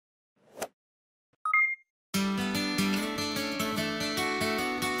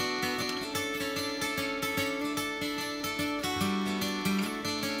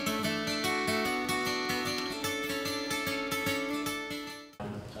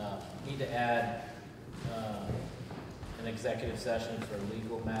to add an executive session for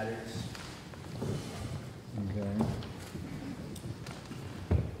legal matters. Okay.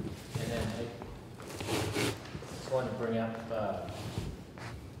 And then I just wanted to bring up,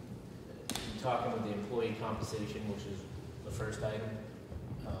 talking with the employee compensation, which is the first item,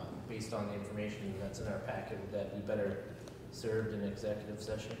 based on the information that's in our packet, that we better served in executive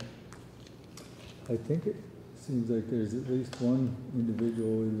session. I think it seems like there's at least one individual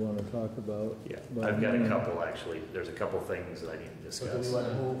we want to talk about. Yeah, I've got a couple actually. There's a couple things that I need to discuss. So do we want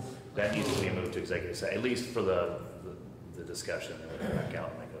to move? That needs to be moved to executive session, at least for the discussion, and we'll come back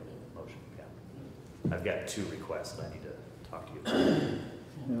out and make a motion. Yeah. I've got 2 requests that I need to talk to you about.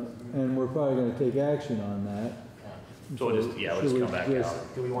 Yeah, and we're probably going to take action on that. So we'll just, yeah, let's come back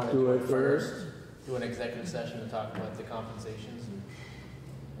out. Do we want to do it first? Do an executive session to talk about the compensations and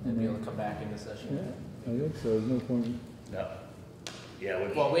then be able to come back into session? Yeah, I think so. There's no point. No. Yeah.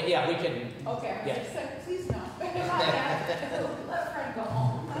 Well, we can. Okay. Yeah. Please no. Let Frank go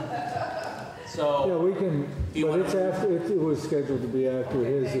home. So. Yeah, we can. But it's after. It was scheduled to be after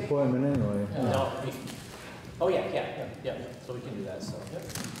his appointment anyway. No. Oh yeah. So we can do that. So. Yep.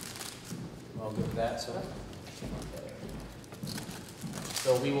 I'll give that.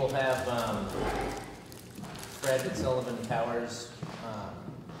 So we will have Fred at Sullivan Towers.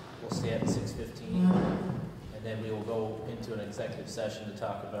 We'll stay at 6:15, and then we will go into an executive session to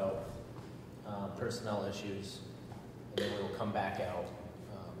talk about personnel issues, and then we will come back out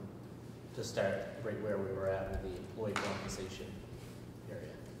to start right where we were at with the employee compensation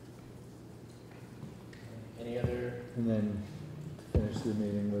area. Any other? And then finish the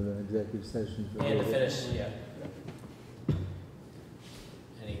meeting with an executive session. And to finish, yeah.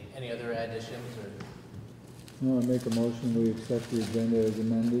 Any other additions or? No, I make a motion. We accept the agenda as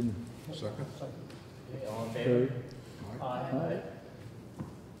amended. Second. Okay, all in favor? Third. Aye. Did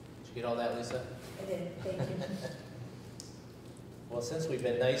you get all that, Lisa? I did. Thank you. Well, since we've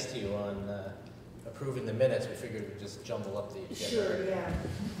been nice to you on approving the minutes, we figured we'd just jumble up the agenda. Sure, yeah.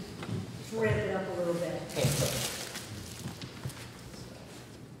 Just ramp it up a little bit.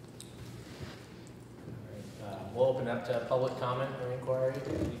 We'll open up to public comment or inquiry.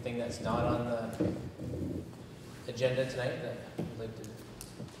 Anything that's not on the agenda tonight that you'd like to?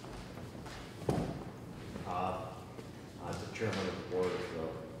 I'm the chairman of the board of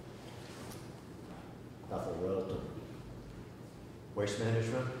Bethel Road Waste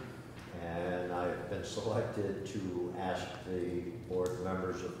Management, and I've been selected to ask the board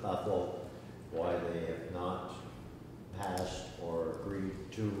members of Bethel why they have not passed or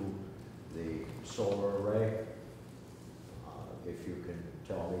agreed to the solar array. If you can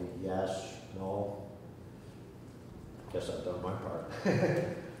tell me yes, no, guess I've done my part.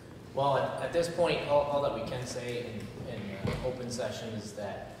 Well, at this point, all that we can say in open session is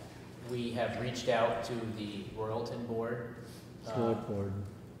that we have reached out to the Royalton Board, Selectboard.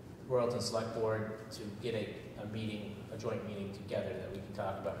 Royalton Select Board, to get a meeting, a joint meeting together that we can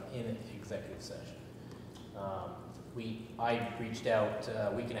talk about in an executive session. I reached out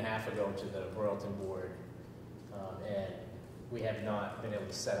a week and a half ago to the Royalton Board, and we have not been able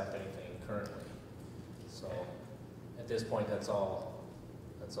to set up anything currently. So at this point, that's all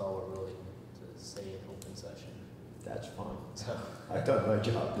we're willing to say in open session. That's fine. So I've done my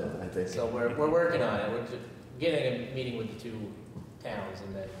job then, I think. So we're working on it. We're getting a meeting with the 2 towns,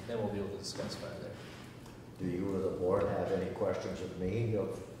 and then we'll be able to discuss further. Do you or the board have any questions of me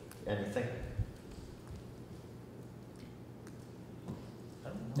of anything? I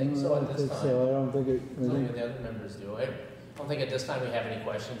don't think so at this time. So I don't think it. I don't think the other members do. I don't think at this time we have any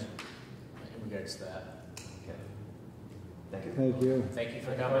questions in regards to that. Okay. Thank you. Thank you. Thank you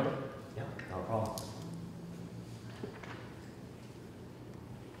for coming. Yeah, no problem.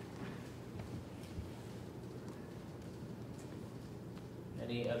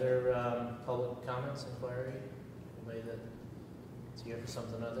 Any other public comments, inquiry? Anybody that's here for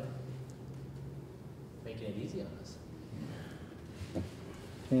something other? Making it easy on us.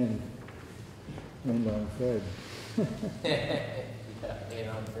 And on Fred. Yeah, and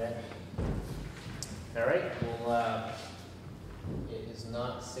on Fred. All right, well, it is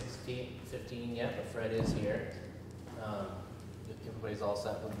not 6:15 yet, but Fred is here. Everybody's all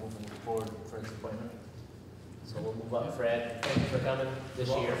set with moving forward with Fred's appointment. So we'll move up Fred. Thank you for coming this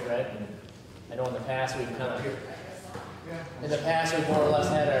year, Fred. And I know in the past we've kind of, we've more or less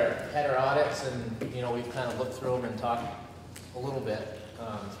had our audits, and we've kind of looked through them and talked a little bit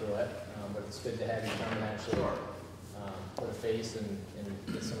through it. But it's good to have you come and actually put a face and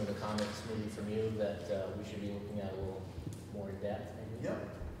get some of the comments maybe from you that we should be looking at a little more in depth. Maybe. Yep.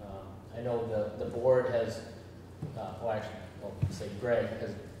 I know the board has, Greg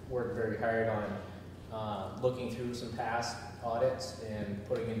has worked very hard on looking through some past audits and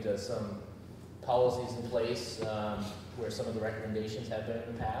putting into some policies in place where some of the recommendations have been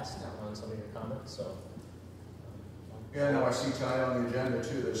in the past on some of your comments, so. Yeah, no, I see tonight on the agenda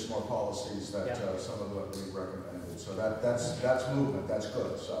too, there's some more policies that Yeah. some of what we recommended. So that's movement, that's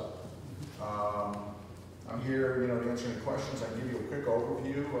good, so. I'm here, to answer any questions. I can give you a quick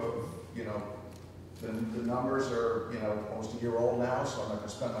overview of, the numbers are, almost a year old now, so I'm not gonna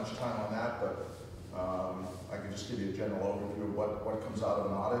spend much time on that, but I can just give you a general overview of what comes out of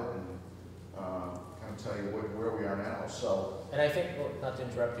an audit and kind of tell you where we are now, so. And I think, well, not to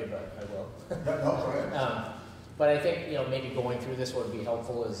interrupt you, but I will. No, go ahead. But I think, maybe going through this would be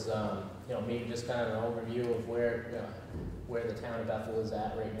helpful is, maybe just kind of an overview of where the town of Bethel is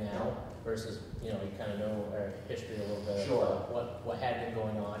at right now versus, you kind of know our history a little bit Sure. of what had been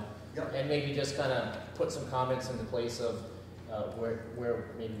going on. Yep. And maybe just kind of put some comments into place of where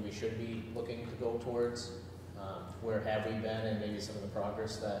maybe we should be looking to go towards, where have we been, and maybe some of the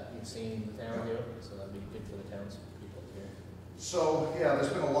progress that you've seen the town do. So that'd be good for the townspeople to hear. So, yeah, there's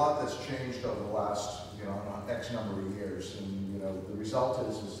been a lot that's changed over the last, X number of years. And, the result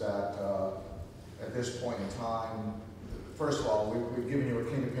is that at this point in time, first of all, we've given you a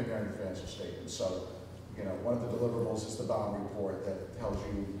clean opinion on your financial statement. So, one of the deliverables is the bond report that tells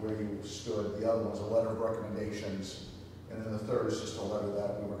you where you stood. The other one's a letter of recommendations. And then the third is just a letter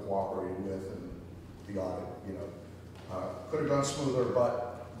that we were cooperating with and the audit, could have gone smoother,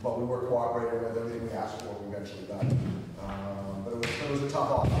 but we were cooperating with everything we asked for, we eventually got. But it was a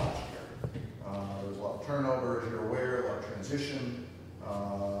tough audit last year. There was a lot of turnover, as you're aware, a lot of transition,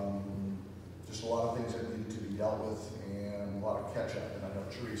 just a lot of things that needed to be dealt with, and a lot of catch up. And I know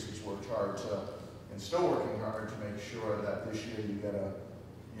Teresa's worked hard and still working hard to make sure that this year you get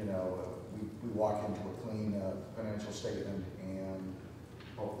we walk into a clean financial statement and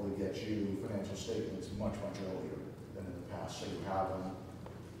hopefully get you financial statements much earlier than in the past, so you have them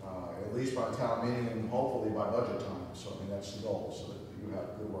at least by town meeting and hopefully by budget time. So that's the goal, so that you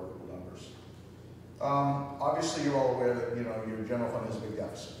have good workable numbers. Obviously, you're all aware that your general fund has a big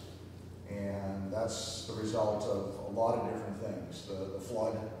deficit, and that's the result of a lot of different things. The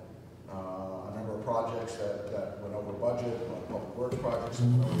flood, a number of projects that went over budget, a lot of public works projects that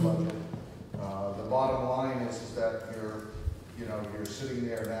went over budget. The bottom line is that you're sitting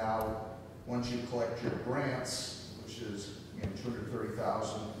there now. Once you collect your grants, which is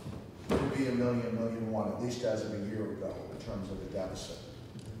 $230,000, it would be $1 million, $1.1 million, at least as of a year ago in terms of the deficit.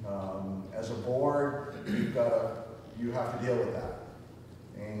 As a board, you have to deal with that.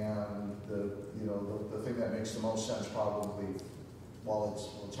 And the thing that makes the most sense probably, while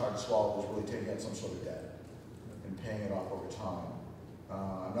it's hard to swallow, is really taking out some sort of debt and paying it off over time.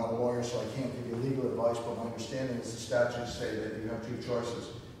 I'm not a lawyer, so I can't give you legal advice, but my understanding is the statutes say that you have two choices: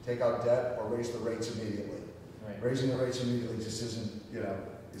 take out debt or raise the rates immediately. Right. Raising the rates immediately just isn't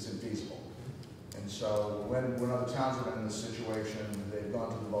feasible. And so when other towns have been in this situation, they've gone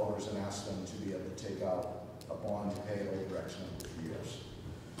to the voters and asked them to be able to take out a bond to pay it over X number of years.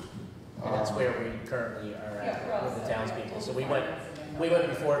 And that's where we currently are at with the townspeople. So we went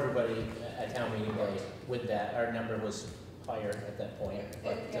before everybody at town meeting day with that. Our number was higher at that point,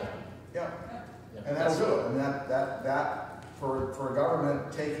 but Yeah, and that'll do it. And that for a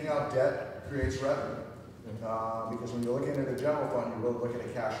government, taking out debt creates revenue. Because when you're looking at a general fund, you're really looking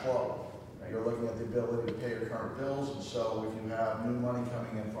at cash flow. You're looking at the ability to pay your current bills, and so if you have new money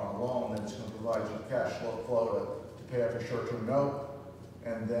coming in from a loan, then it's going to provide you cash flow to pay off your short-term note,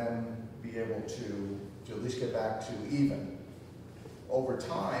 and then be able to at least get back to even. Over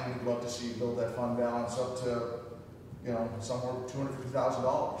time, we'd love to see you build that fund balance up to, somewhere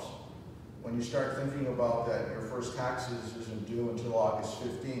 $250,000. When you start thinking about that, your first taxes isn't due until August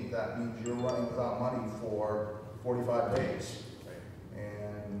 15th. That means you're running without money for 45 days.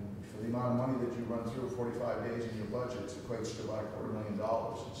 And for the amount of money that you run through 45 days in your budget, it equates to about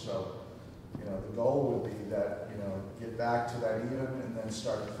 $250,000. And so, the goal would be that, get back to that even, and then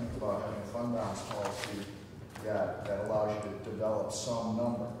start to think about having a fund balance policy that allows you to develop some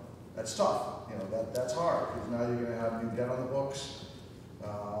number. That's tough. That's hard, because now you're going to have new debt on the books.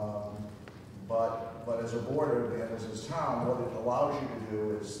 But as a board and as a town, what it allows you to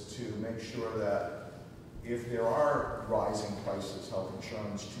do is to make sure that if there are rising prices, health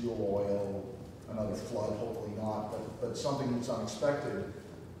insurance, fuel oil, another flood, hopefully not, but something that's unexpected,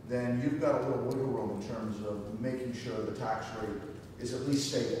 then you've got a little wiggle room in terms of making sure the tax rate is at least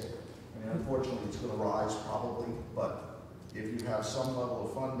stable. Unfortunately, it's going to rise probably, but if you have some level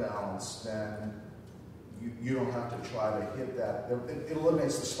of fund balance, then you don't have to try to hit that. It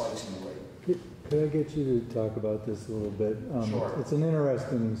eliminates the spikes in the rate. could I get you to talk about this a little bit? Sure. It's an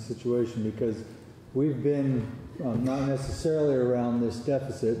interesting situation because we've been, not necessarily around this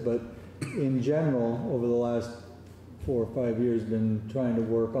deficit, but in general, over the last 4 or 5 years, been trying to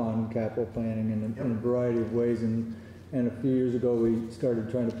work on capital planning in a variety of ways. And a few years ago, we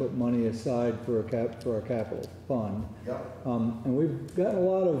started trying to put money aside for our capital fund. Yep. And we've gotten a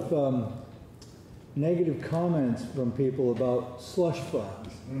lot of negative comments from people about slush funds.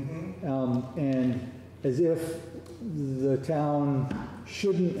 Mm-hmm. And as if the town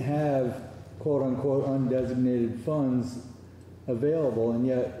shouldn't have quote unquote undesignated funds available, and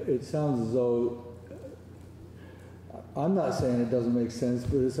yet it sounds as though, I'm not saying it doesn't make sense,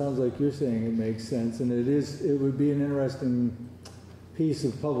 but it sounds like you're saying it makes sense, and it would be an interesting piece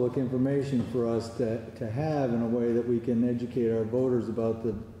of public information for us to have in a way that we can educate our voters about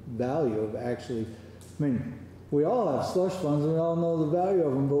the value of actually, I mean, we all have slush funds and we all know the value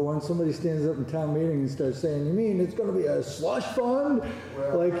of them, but when somebody stands up in town meeting and starts saying, you mean it's going to be a slush fund?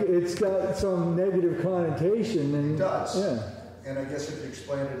 Well, like it's got some negative connotation. And, it does. Yeah. And I guess if you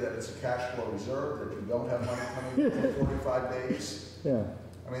explained it that it's a cash flow reserve, that you don't have money coming in for 45 days. Yeah.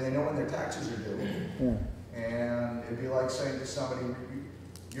 I mean, they know when their taxes are due. Yeah. And it'd be like saying to somebody,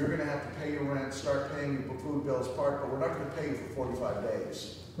 you're going to have to pay your rent, start paying your food bills part, but we're not going to pay you for 45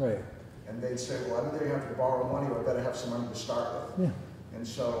 days. Right. And they'd say, well, I either have to borrow money or I better have some money to start with. Yeah. And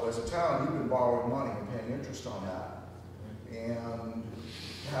so as a town, you've been borrowing money and paying interest on that. And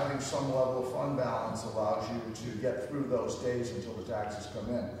having some level of fund balance allows you to get through those days until the taxes come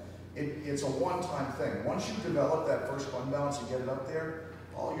in. It's a one-time thing. Once you develop that first fund balance and get it up there,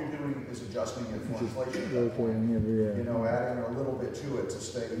 all you're doing is adjusting it for inflation at that point. Every year. You know, adding a little bit to it to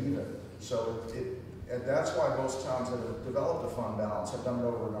stay even. So and that's why most towns that have developed a fund balance have done it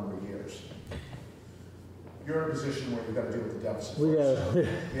over a number of years. You're in a position where you've got to deal with the deficit first.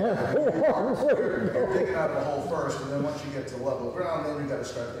 You're digging out of the hole first, and then once you get to level ground, then you've got to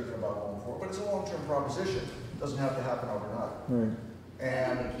start thinking about going forward. But it's a long-term proposition. It doesn't have to happen overnight. Right.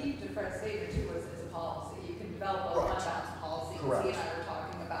 And the key to Fred's statement too is a policy. You can develop a fund balance policy. Correct. He and I were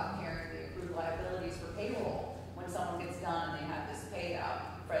talking about here the accrued liabilities for payroll. When someone gets done and they have this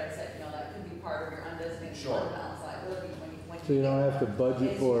payout, Fred said, you know, that could be part of your undesignated fund balance liability when So you don't have to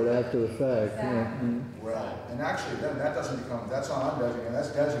budget for it after the fact. Exactly. Yeah. Well, and actually, then that doesn't become, that's not undesignated,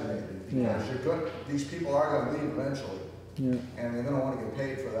 that's designated. Because you're good, these people are going to leave eventually. Yeah. And they're going to want to get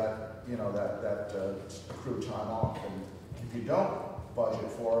paid for that, you know, that accrued time off. And if you don't budget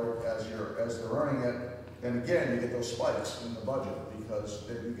for it as they're earning it, then again, you get those spikes in the budget because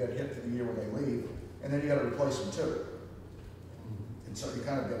then you get hit for the year when they leave, and then you got to replace them too. And so you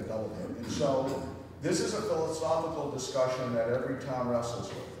kind of get a double hit. And so this is a philosophical discussion that every town wrestles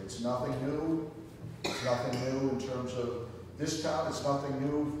with. It's nothing new. It's nothing new in terms of this town. It's nothing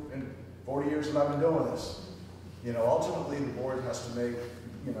new in 40 years that I've been doing this. You know, ultimately the board has to make,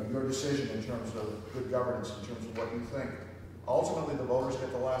 you know, your decision in terms of good governance, in terms of what you think. Ultimately, the voters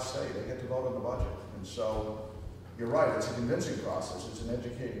get the last say. They get to vote on the budget. And so, you're right, it's a convincing process. It's an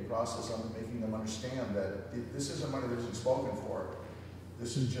educating process on making them understand that this isn't money that isn't spoken for.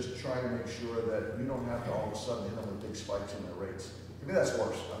 This is just trying to make sure that you don't have to all of a sudden hit them with big spikes in their rates. To me, that's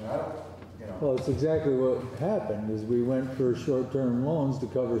worse. I mean, I don't, you know. Well, it's exactly what happened. Is we went for short-term loans to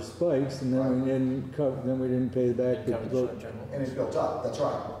cover spikes, and then we didn't pay back the And it built up. That's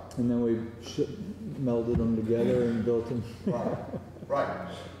right. and then we melded them together and built them. Right. Right.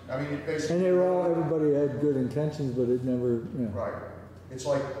 I mean, it basically. And everybody had good intentions, but it never, you know. Right. It's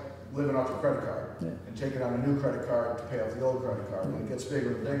like living off your credit card and taking out a new credit card to pay off the old credit card. And it gets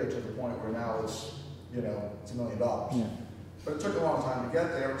bigger and bigger to the point where now it's, you know, it's $1 million. Yeah. But it took a long time to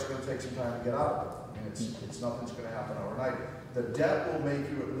get there. It's going to take some time to get out of it. I mean, it's nothing's going to happen overnight. The debt will make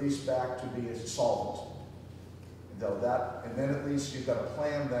you at least back to be solvent. And then at least you've got a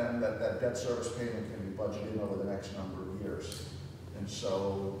plan then that debt service payment can be budgeted in over the next number of years. And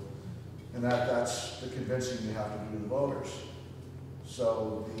so, and that's the convincing you have to do to the voters.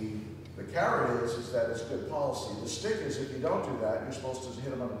 So the carrot is that it's good policy. The stick is if you don't do that, you're supposed to hit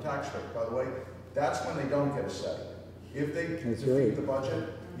them on the tax rate. By the way, that's when they don't get a say. If they defeat the budget,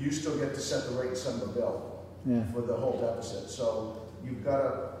 you still get to set the rate and send them a bill for the whole deficit. So you've got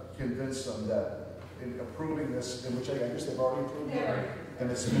to convince them that in approving this, in which I guess they've already approved it,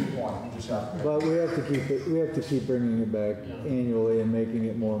 and it's a moot point. You just have to. But we have to keep it. We have to keep bringing it back annually and making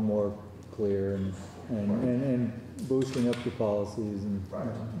it more and more clear and boosting up the policies and. Right.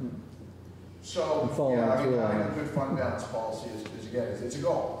 So yeah, I mean, having a good fund balance policy is again, it's a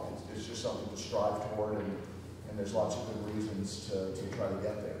goal. It's just something to strive toward, and there's lots of good reasons to try to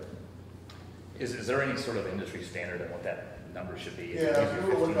get there. Is there any sort of industry standard on what that number should be. Yeah, if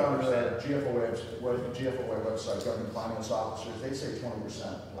you were looking on the 15%. GFOA website, government finance officers, they say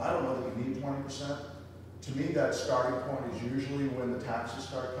 20%. I don't know that you need 20%. To me, that starting point is usually when the taxes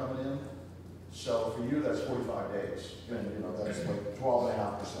start coming in. So for you, that's 45 days, and that's like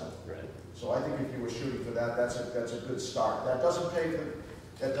 12.5%. Right. So I think if you were shooting for that, that's a good start. That doesn't pay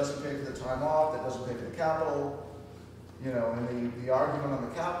for the time off, that doesn't pay for the capital. And the argument on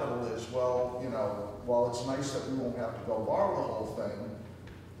the capital is, well, while it's nice that we won't have to go borrow the whole thing,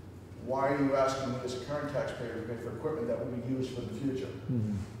 why are you asking me as a current taxpayer to pay for equipment that will be used for the future?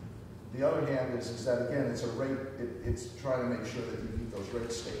 Mhm. The other hand is that, again, it's a rate, it's trying to make sure that you keep those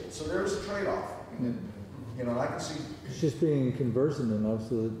rates stable. So there's a trade-off. And I can see. It's just being conversant enough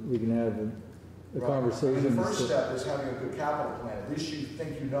so that we can have a Right. conversation. I mean, the first step is having a good capital plan. At least you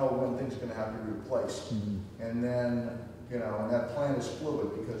think you know when things are going to have to be replaced. Mhm. And then, and that plan is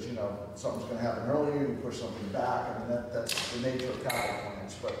fluid because, something's going to happen earlier, you push something back. I mean, that's the nature of capital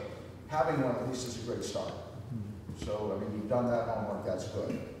plans. But having one at least is a great start. So, I mean, you've done that homework, that's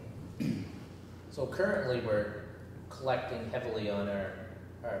good. So currently, we're collecting heavily on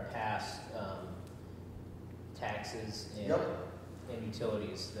our past taxes and, Yep. and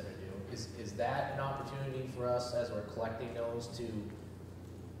utilities that are due. Is that an opportunity for us as we're collecting those to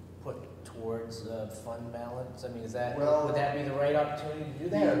put towards fund balance? I mean, would that be the right opportunity to do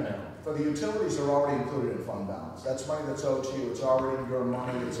that or no? For the utilities, they're already included in fund balance. That's money that's owed to you. It's already your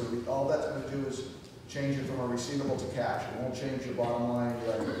money. All that's going to do is change it from a receivable to cash. It won't change your bottom line.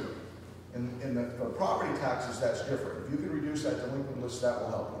 In the property taxes, that's different. If you can reduce that delinquent list, that will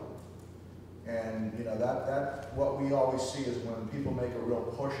help you. And that what we always see is when people make a real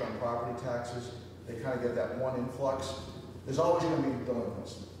push on property taxes, they kind of get that one influx. There's always going to be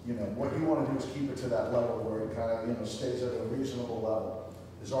delinquents. What you want to do is keep it to that level where it kind of stays at a reasonable level.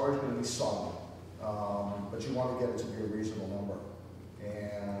 There's always going to be some, but you want to get it to be a reasonable number.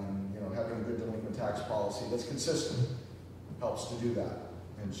 And having a good delinquent tax policy that's consistent helps to do that.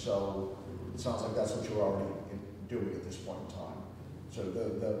 And so it sounds like that's what you're already doing at this point in time. So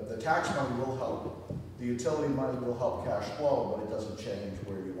the tax money will help. The utility money will help cash flow, but it doesn't change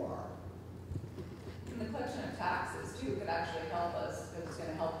where you are. And the collection of taxes too could actually help us, because it's going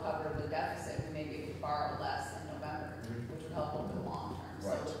to help cover the deficit. We maybe could borrow less in November, which would help over the long term.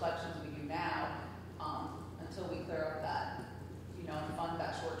 Right. So the collections we do now, until we clear up that, and fund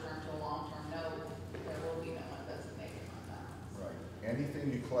that short term to a long term note, there will be no one that's making on that. Right.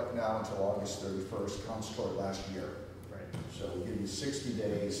 Anything you collect now until August 31st counts toward last year. Right. So we give you 60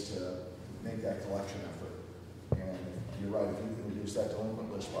 days to make that collection effort. And you're right, if you can reduce that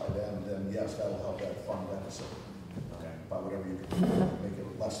delinquent list by then yes, that'll help that fund deficit. By whatever you can do, make it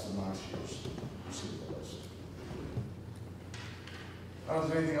less than last year's receivable list. I don't know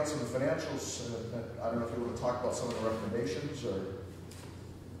if there's anything else in the financials. I don't know if you want to talk about some of the recommendations or.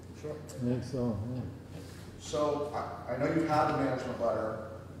 Sure. I think so, yeah. So I know you've had the management letter.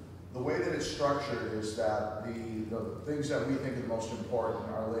 The way that it's structured is that the things that we think are the most important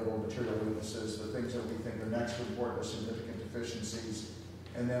are labeled material weaknesses, the things that we think are next important are significant deficiencies,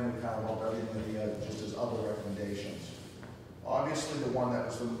 and then we kind of lump everything at the end just as other recommendations. Obviously, the one that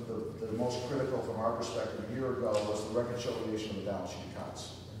was the most critical from our perspective a year ago was the reconciliation of the balance sheet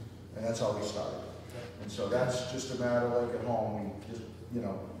accounts. And that's how we started. And so that's just a matter like at home, we just,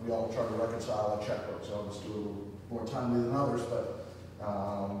 we all try to reconcile our checkbooks. So let's do it a little more timely than others, but,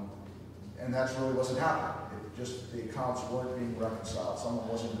 and that's really wasn't happening. It just, the accounts weren't being reconciled. Someone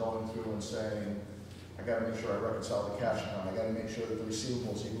wasn't going through and saying, I gotta make sure I reconcile the cash account. I gotta make sure that the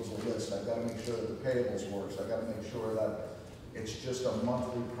receivables equals a list. I gotta make sure that the payables works. I gotta make sure that it's just a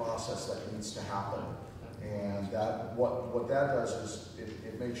monthly process that needs to happen. And that what that does is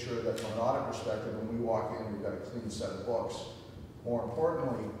it makes sure that from an audit perspective, when we walk in, we've got a clean set of books. More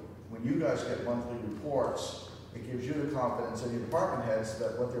importantly, when you guys get monthly reports, it gives you the confidence in your department heads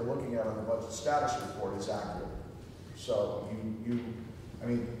that what they're looking at on the budget status report is accurate. So I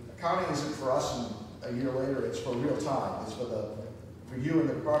mean, accounting isn't for us and a year later, it's for real time. It's for you and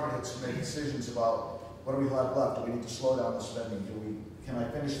the department heads to make decisions about what do we have left? Do we need to slow down the spending? Can I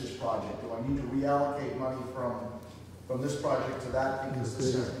finish this project? Do I need to reallocate money from this project to that because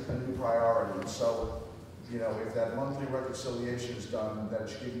this has become a new priority? And so, if that monthly reconciliation is done, that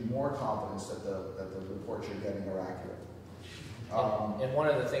should give you more confidence that the reports you're getting are accurate. And one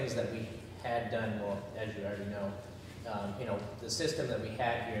of the things that we had done, well, as you already know, the system that we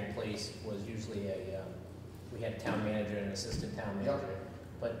had here in place was usually we had a town manager and an assistant town manager. Yep.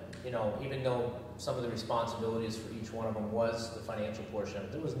 But, even though some of the responsibilities for each one of them was the financial portion of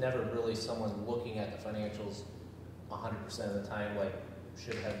it, there was never really someone looking at the financials 100% of the time like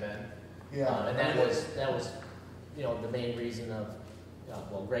should have been. Yeah. And that was you know, the main reason of,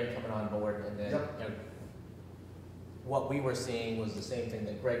 well, Greg coming on board, and then, Yep. you know, what we were seeing was the same thing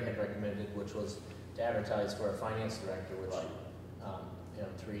that Greg had recommended, which was to advertise for a finance director, which, you know,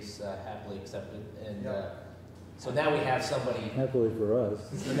 Therese happily accepted, and, so now we have somebody, Happily for us.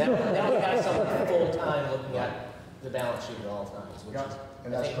 so now we have someone full-time looking at the balance sheet at all times, which Yeah, is.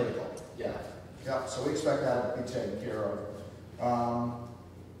 and I that's think- critical. Yeah. Yeah, so we expect that to be taken care of.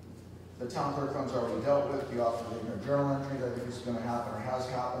 The town clerk fund's already dealt with, the office of ignorant journal entries, I think is gonna happen or has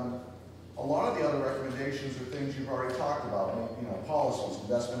happened. A lot of the other recommendations are things you've already talked about, you know, policies,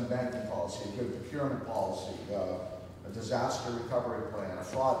 investment banking policy, a good procurement policy, a disaster recovery plan, a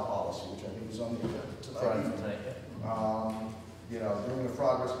fraud policy, which I think is on the agenda Fraud tonight. tonight, yeah. You know, doing a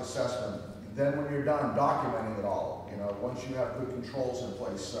fraud risk assessment. Then when you're done, documenting it all. You know, once you have good controls in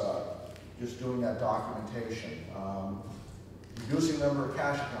place, just doing that documentation. Reducing the number of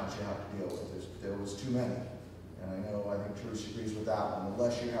cash accounts you have to deal with. There was too many. And I think Teresa agrees with that one. The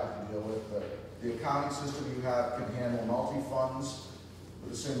less you have to deal with, the accounting system you have can handle multi-funds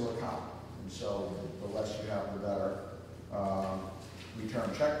with a single account. And so the less you have, the better. Return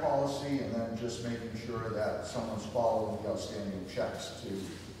check policy, and then just making sure that someone's following the outstanding checks to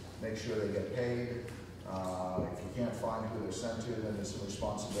make sure they get paid. If you can't find who they're sent to, then it's a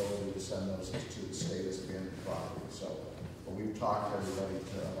responsibility to send those to the state as abandoned property. So, but we've talked to everybody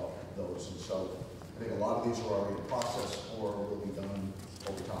about those, and so I think a lot of these are already in process or will be done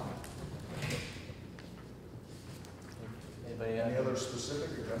over time. Anybody Any other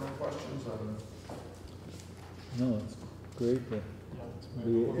specific or general questions on? No, it's great that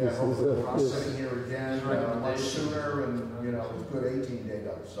we, Yeah, this is hopefully we're not this, sitting here again much sooner and, you know, with good 18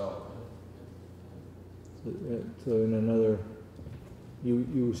 data, so. so in another,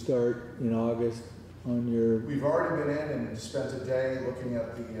 you start in August on your, We've already been in and spent a day looking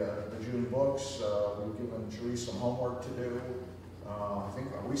at the June books. We've given Therese some homework to do. I think,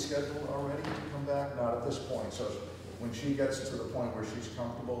 are we scheduled already to come back? Not at this point. So when she gets to the point where she's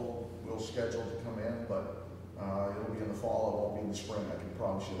comfortable, we'll schedule to come in, but it'll be in the fall, it won't be in the spring, I can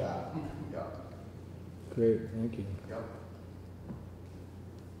promise you that. Yeah, great, thank you. yep.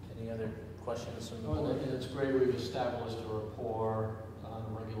 Any other questions from the Well, board? and it's great we've established a rapport on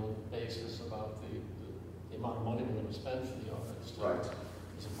a regular basis about the amount of money we're gonna spend for the audits, too, Right.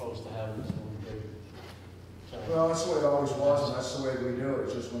 as opposed to having some big giant. Well, that's the way it always was, and that's the way we do it.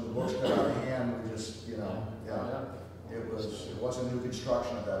 It's just when the books got out of hand, we just, you know, yeah. It wasn't new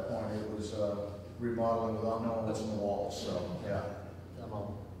construction at that point. It was remodeling without knowing what's in the walls, so, yeah,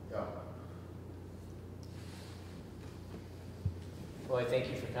 yeah. Well, I thank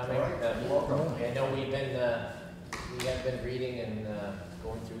you for coming. All right, you're welcome. I know we have been reading and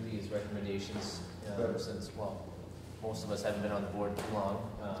going through these recommendations Good. since, well, most of us haven't been on the board too long.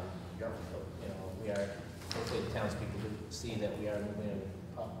 Yep. You know, we are, hopefully the townspeople do see that we are moving in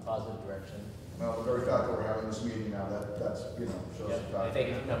a positive direction. Well, the very fact that we're having this meeting now, that's, you know, shows the Yeah, I fact. thank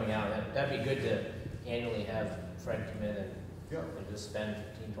you for coming out. That'd be good to annually have Fred come in and Yep. just spend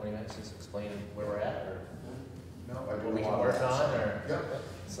 15, 20 minutes just explaining where we're at, or No, I do what we a can lot of work that, so- on, or, Yep.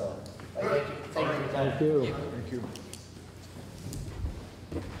 so, I Good. thank you for your time. Thank you. Thank you.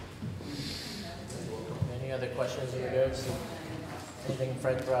 Any other questions in regards to anything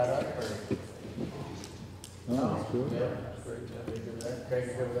Fred brought up, or? Oh, that's good. Yeah, Greg, you good with that? Greg,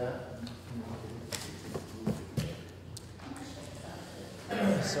 you good with that?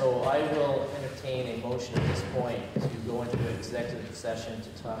 So I will entertain a motion at this point to go into executive session to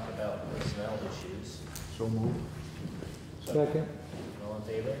talk about personnel issues. So move. Second? All in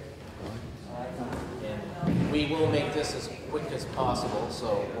favor? And we will make this as quick as possible,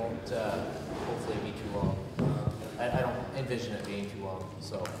 so it won't hopefully be too long. I don't envision it being too long,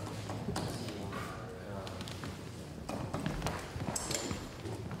 so.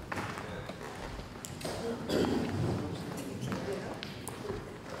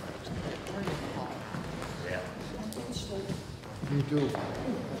 Yeah. You too.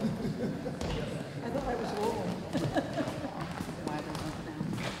 I thought I was wrong.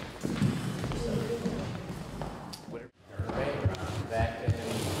 Okay, back in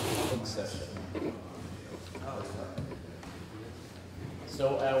public session.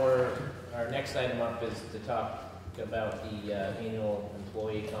 So our next item up is to talk about the annual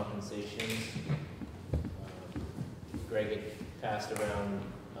employee compensations. Greg had passed around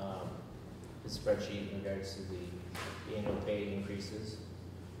his spreadsheet in regards to the annual pay increases.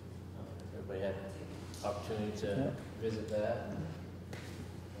 Everybody had opportunity to visit that.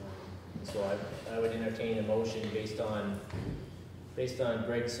 So I would entertain a motion based on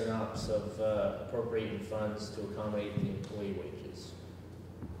Greg's synopsis of appropriating funds to accommodate the employee wages.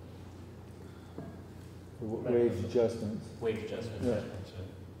 Wage adjustments. Wage adjustment.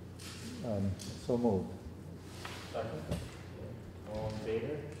 Yeah. So moved. Second? All in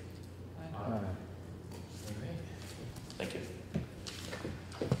favor? Aye. All right. Thank you.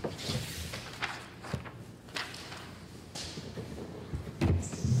 Okay.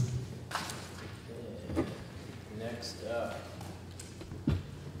 Next up, the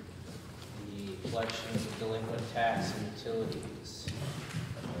collections of delinquent tax and utilities.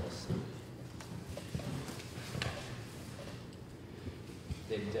 Let's see.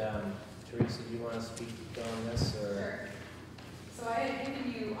 Did, Teresa, do you want to speak on this, or? Sure. So I had given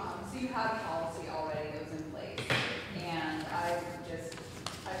you, so you had a policy already that was in place, and I'd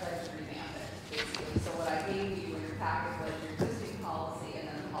like to revamp it, basically. So what I gave you in your packet was your existing policy and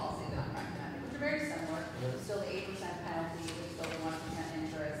then the policy that I'm recommending, which are very similar. It's still the 8% penalty, there's still the 1%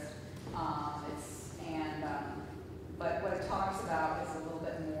 interest. But what it talks about is a little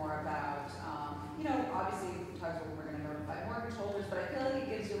bit more about, obviously it talks about we're going to notify mortgage holders, but I feel like it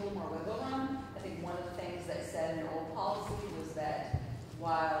gives you a little more wiggle room. I think one of the things that said in your old policy was that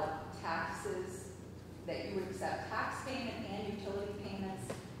while taxes, that you would accept tax payment and utility payments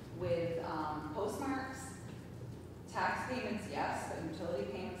with postmarks. Tax payments, yes, but utility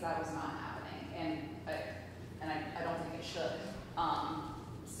payments, that was not happening, and I don't think it should.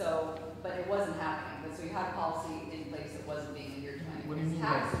 But it wasn't happening. But so you had a policy in place that wasn't being adhered to anyway. What do you mean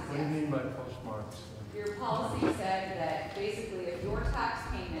Taxes, by, what do you yes. mean by postmarks? Your policy said that basically if your tax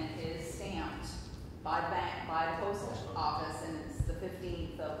payment is stamped by the postal office, and it's the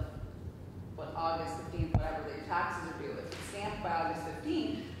 15th of August 15th, whatever, that your taxes are due. If it's stamped by August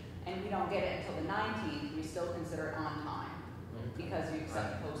 15th and we don't get it until the 19th, we still consider it on time because you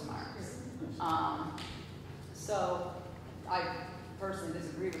accept postmarks. So I personally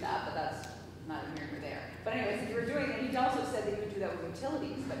disagree with that, but that's not here nor there. But anyways, if you were doing, and he also said that you would do that with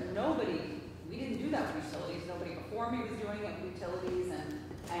utilities, but we didn't do that with utilities. Nobody before me was doing it with utilities,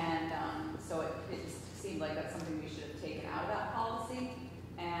 and so it just seemed like that's something we should have taken out of that policy.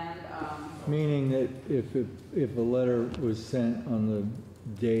 And Meaning that if a letter was sent on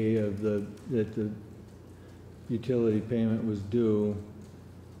the day of that the utility payment was due,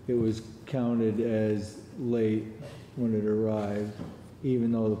 it was counted as late when it arrived,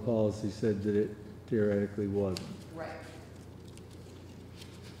 even though the policy said that it theoretically wasn't. right.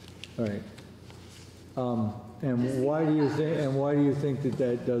 All right. And why do you think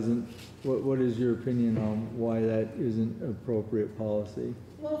that doesn't? What is your opinion on why that isn't appropriate policy?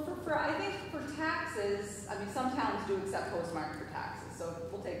 Well, I think for taxes, I mean, some towns do accept postmarks for taxes, so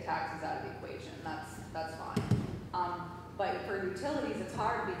we'll take taxes out of the equation. That's fine. But for utilities, it's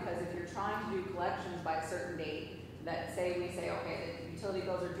hard because if you're trying to do collections by a certain date, that we say, okay, the utility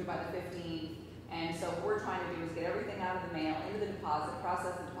bills are due by the 15th, and so what we're trying to do is get everything out of the mail into the deposit,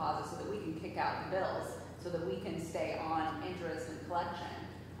 process the deposit so that we can kick out the bills, so that we can stay on interest and collection.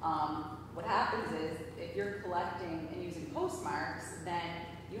 What happens is, if you're collecting and using postmarks, then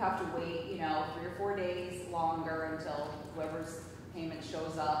you have to wait, 3 or 4 days longer until whoever's payment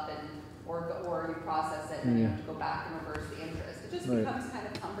shows up, or you process it, and then you have to go back and reverse the interest. It just becomes kind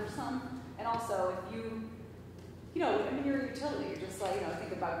of cumbersome. And also, if you're a utility, you're just like,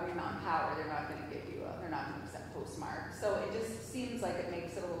 think about Green Mountain Power, they're not going to they're not going to accept postmarks. So it just seems like it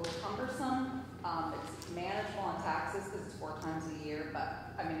makes it a little cumbersome. It's manageable on taxes because it's 4 times a year,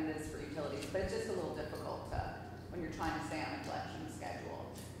 but it is for utilities. But it's just a little difficult when you're trying to stay on a collection schedule.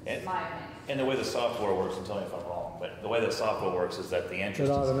 In my opinion. And the way the software works, and tell me if I'm wrong, but the way the software works is that the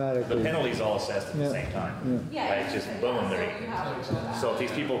interest, automatically, the penalty's all assessed at the same time. Yeah. Right? It's just boom, so you have to go back. So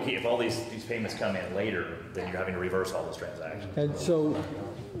if all these payments come in later, then you're having to reverse all those transactions. And so,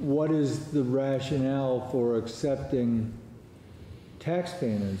 what is the rationale for accepting tax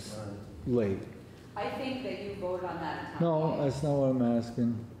payments late? I think that you voted on that in town No, meeting. that's not what I'm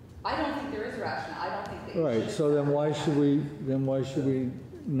asking. I don't think there is a rationale. I don't think that you Right. should So then accept why should we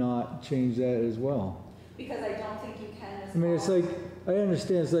not change that as well? Because I don't think you can. I mean, it's like, I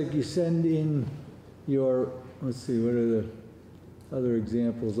understand, it's like you send in your, let's see, what are the other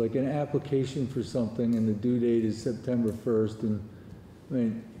examples? Like an application for something and the due date is September 1st, and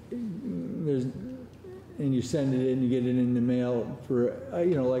and you send it in, you get it in the mail for,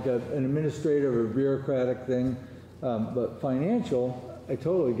 like an administrative or bureaucratic thing. But financial, I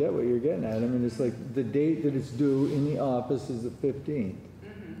totally get what you're getting at. It's like the date that it's due in the office is the 15th.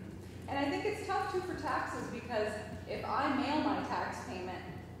 And I think it's tough too for taxes because if I mail my tax payment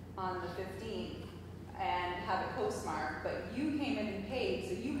on the 15th and have it postmarked, but you came in and paid,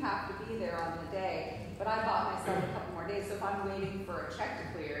 so you have to be there on the day, but I bought myself a couple more days, so if I'm waiting for a check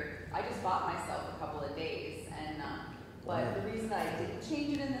to clear, I just bought myself a couple of days, and But the reason I didn't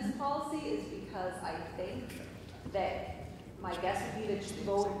change it in this policy is because I think that my guess would be that the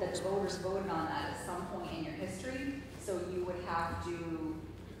voters voted on that at some point in your history, so you would have to.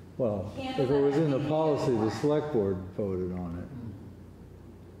 Well, if it was in the policy, the select board voted on it.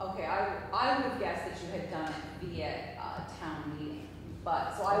 Okay, I would have guessed that you had done it via town meeting,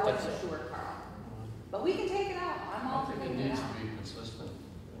 but, so I wasn't sure, Carl. But we can take it out, I'm all I for think it taking it needs out. to be consistent,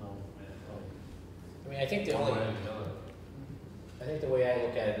 you know. I mean, I think the way I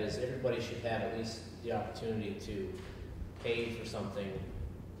look at it is everybody should have at least the opportunity to pay for something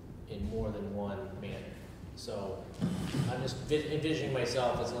in more than one manner. So I'm just envisioning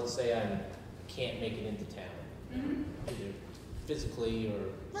myself as, let's say I can't make it into town, either physically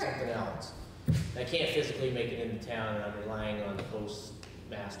or something else. I can't physically make it into town, and I'm relying on the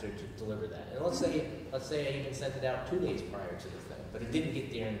postmaster to deliver that. And let's say I even sent it out 2 days prior to the thing, but it didn't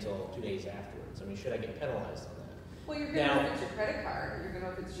get there until 2 days afterwards. I mean, should I get penalized on that? Well, you're gonna know if it's your credit card, or you're gonna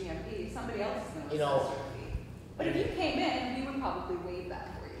know if it's GMP, somebody else is gonna You know, assess your fee. But if you came in, we would probably waive that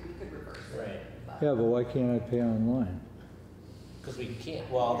for you, we could reverse it. Right. But- Yeah, but why can't I pay online? Because we can't.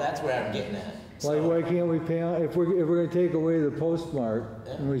 Well, that's where I'm getting at. Why can't we pay on, if we're gonna take away the postmark,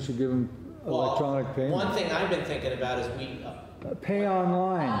 Yeah. then we should give them electronic One payment? thing I've been thinking about is Pay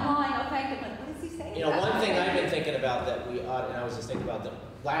online. Online, oh, thank you, what does he say? you know, one thing I've been thinking about that we ought, and I was just thinking about that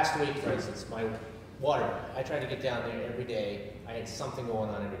last week, for instance, my water bill. I tried to get down there every day. I had something going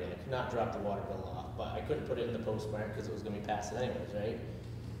on every day. I could not drop the water bill off, but I couldn't put it in the postmark because it was going to be passed anyways, right?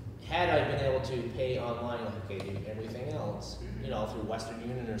 Had I been able to pay online like I do everything else, you know, through Western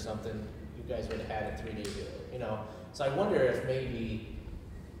Union or something, you guys would have had it 3 days ago, you know? So I wonder if maybe,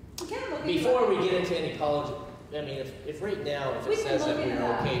 We can look before into we it. get into any college, I mean, if right now, if We it can says that look into we're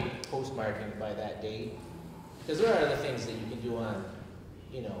that. okay postmarking by that date, because there are other things that you can do on,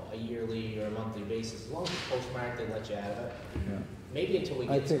 you know, a yearly or a monthly basis. As long as it's postmarked, they let you out of it. Yeah. Maybe until we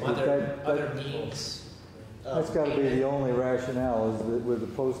I get some think other means. That's gotta be the only rationale, is that with the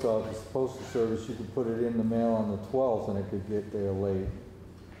post office, postal service, you could put it in the mail on the 12th and it could get there late.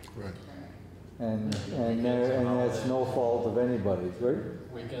 Right. And that's no fault of anybody's, right?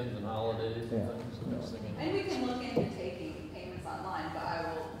 Weekends and holidays and Yeah. things, and this thing. And we can look into taking payments online,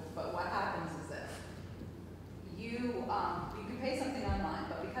 but what happens is this. You can pay something online,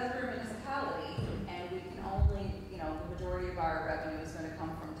 but because we're a municipality and we can only, you know, the majority of our revenue is gonna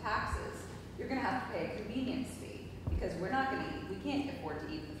come from taxes, you're gonna have to pay a convenience fee, because we can't afford to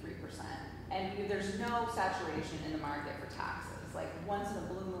eat the 3%. And there's no saturation in the market for taxes. Like, once in a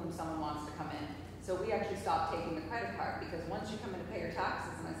blue moon, someone wants to come in. So we actually stopped taking the credit card, because once you come in to pay your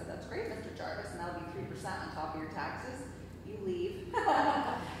taxes, and I said, that's great, Mr. Jarvis, and that'll be 3% on top of your taxes, you leave,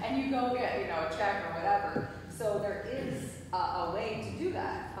 and you go get, you know, a check or whatever. So there is a way to do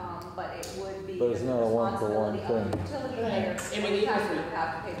that, but it would be But it's the not a one-for-one responsibility of the thing. utility payer. I mean, Every time we would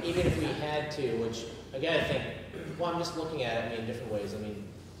have to pay the even if we 3%. had to, which, again, I think, well, I'm just looking at it, I mean, in different ways. I mean,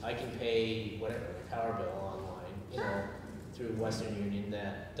 I can pay whatever, my power bill online, you know, through Western Union.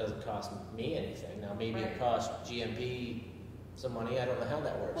 That doesn't cost me anything. Now, maybe it Right. costs GMP some money, I don't know how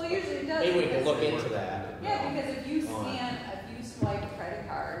that works. Well, but usually it does. maybe we can because- look into that. Yeah, because if you on- swipe a credit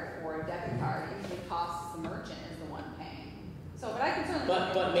card or a debit card, it usually costs the merchant is the one paying. So, but I can certainly.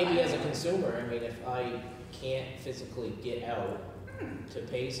 But maybe as a consumer, I mean, if I can't physically get out to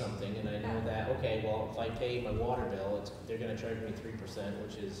pay something, and I know that, okay, well, if I pay my water bill, they're gonna charge me 3%,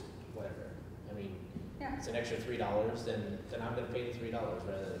 which is whatever. I mean, Yeah. it's an extra $3, then I'm gonna pay the $3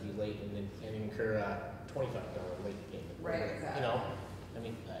 rather than be late and incur a $25 late payment. Right, exactly. You know, I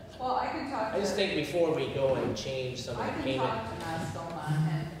mean, Well, I can talk to. I just think before we go and change some of I the can payment talk to Mascoma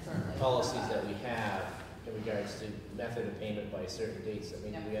and certainly. policies that we have in regards to method of payment by certain dates, I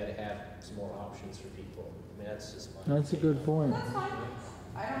mean, Yeah. we gotta have some more options for people. I mean, that's just my. That's a good point. That's fine.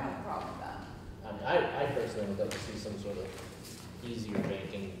 I don't have a problem with that. I personally would love to see some sort of easier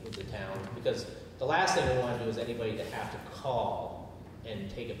banking with the town, because the last thing we wanna do is anybody to have to call and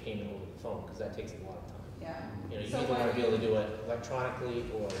take a payment over the phone, because that takes a lot of time. Yeah. You know, you So either what- wanna be able to do it electronically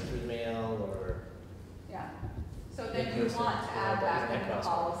or through the mail or, Yeah. So then In you person, want to yeah, add but back isn't in that the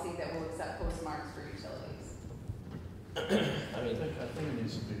costly? policy that will accept postmarks for utilities. I mean, I think it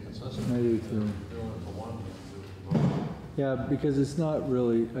needs to be consistent. I do too. Doing it for one, do it for both. Yeah, because it's not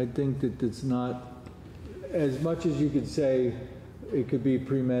really, I think that it's not, as much as you could say it could be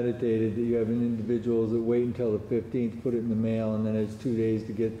premeditated, that you have an individual that wait until the 15th, put it in the mail, and then it's 2 days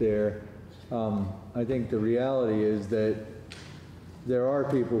to get there. I think the reality is that there are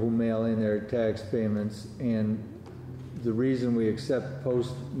people who mail in their tax payments, and the reason we accept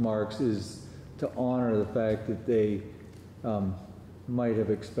postmarks is to honor the fact that they might have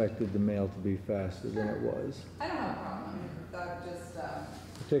expected the mail to be faster than it was. I don't have a problem.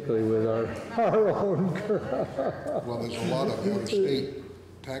 particularly with our own. Well, there's a lot of out-of-state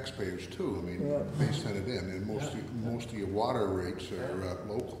taxpayers too. I mean, Yeah. they send it in, and most of your water rates are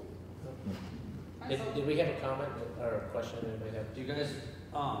local. Did we have a comment or a question anybody have? Do you guys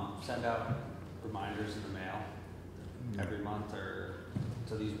send out reminders in the mail every month or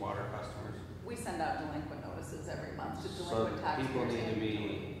to these water customers? We send out delinquent notices every month to So delinquent taxpayers. people need to and be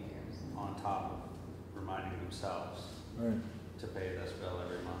taxpayers. on top of reminding themselves Right. to pay this bill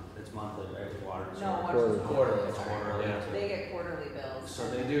every month. It's monthly, right? With water. and No, sewer. water's not. Quarterly. It's quarterly. Yeah. too. They get quarterly bills. So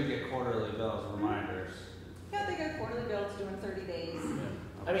they do get quarterly bills, reminders. Yeah, they get quarterly bills due in 30 days.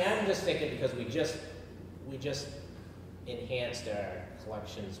 I mean, I'm just thinking because we just enhanced our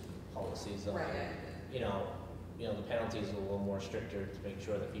collections policies on, Right. you know, the penalties are a little more stricter to make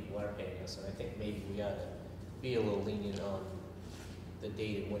sure that people are paying us, and I think maybe we ought to be a little lenient on the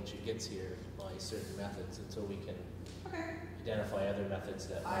date in which it gets here by certain methods until we can Okay. identify other methods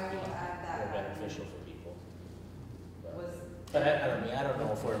that I might be will add that. more beneficial for people. Was, But I don't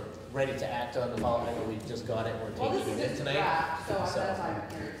know if we're ready to act on the policy. I know we just got it, we're well, this taking is it in just tonight. draft, so So- that's why I'm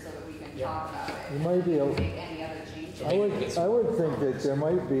here, so that we can Yeah. talk about it. It might be a, Make any other changes. I would think that there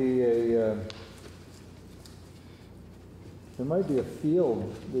might be a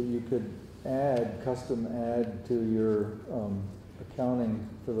field that you could custom add to your accounting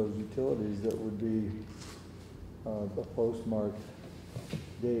for those utilities that would be a postmarked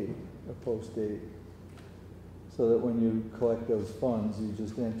date, a post date. So that when you collect those funds, you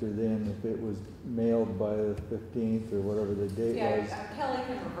just entered in if it was mailed by the 15th or whatever the date Yeah, was. Kelly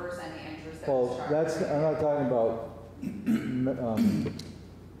can reverse any interest that was Well, charged. I'm not talking about,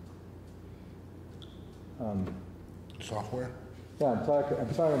 Software? yeah, I'm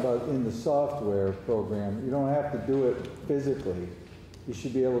talking about in the software program. You don't have to do it physically. You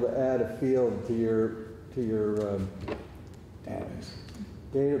should be able to add a field to your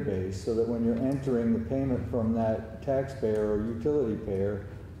database so that when you're entering the payment from that taxpayer or utility payer,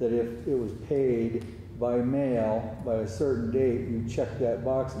 that if it was paid by mail by a certain date, you check that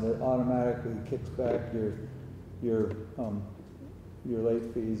box and it automatically kicks back your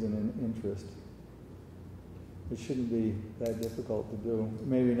late fees and interest. It shouldn't be that difficult to do.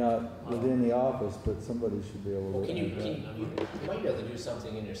 Maybe not within the office, but somebody should be able Well, to can you do that. you might be able to do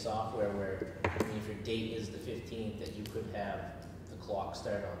something in your software where, I mean, if your date is the 15th, that you could have the clock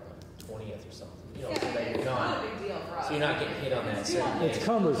start on the 20th or something. You know, Yeah, so that it's you're not not, a big deal for us. so you're not getting hit on that It's due certain on day. It's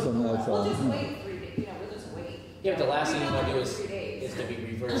cumbersome, that's all. We'll just wait 3 days, we'll just wait. Yeah, but the last thing you want to do We've done it for 3 is days. to be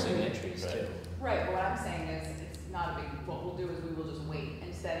reversing entries too. Right, but what I'm saying is, it's not a big, what we'll do is we will just wait,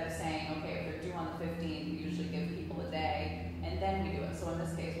 instead of saying, okay, if they're due on the 15th, we usually give people a day, and then we do it. So in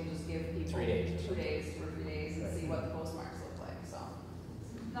this case, we'll just give people 3 days. 2 days or 3 days and see what the postmarks look like, so.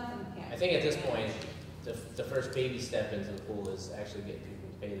 Nothing we can't. I think at this point, the first baby step into the pool is actually getting people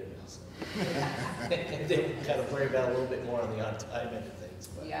to pay their bills. And then we kind of worry about a little bit more on the on-time end of things,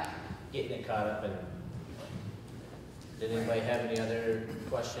 but Yeah. getting it caught up. And did anybody have any other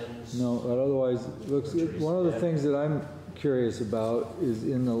questions? No, but otherwise, looks, one of the things that I'm curious about is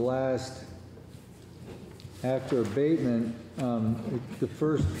in the last, after abatement, the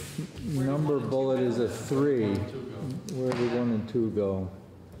first number bullet is a 3. Where did 1 and 2 go?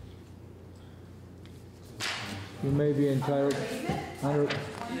 You may be entitled, I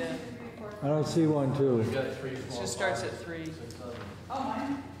don't see 1, 2. We've got 3, 4, It just starts 5, at 3. 6, 7. Oh,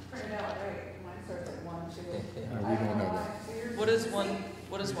 mine printed out right, mine starts at 1, 2. we don't have that. What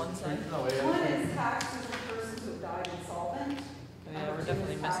does one say? No, we One have, is taxes of persons who died insolvent. Oh, yeah, we're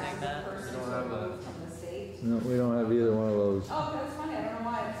definitely missing that. We don't have that. From the state. No, we don't have either one of those. Oh, that's funny, I don't know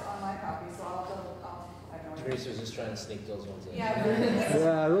why it's on my copy, so I'll double, I have no idea. Teresa's just trying to sneak those ones in. Yeah, but it's-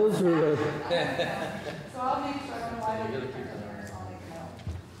 Yeah, those were the, so I'll make sure, I don't know why You they gotta didn't keep print that. it, I'll make a note.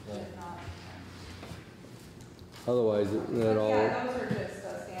 Yeah. If not. otherwise, that all, Yeah, those are just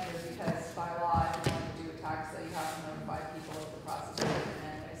standard, because by law, if you want to do a tax, you have to notify people of the process,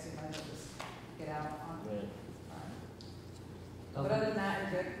 and I assume I will just get out on. Right. But other than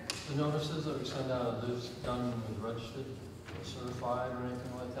that, you're good. the notices that we send out, are those done with registered, or certified, or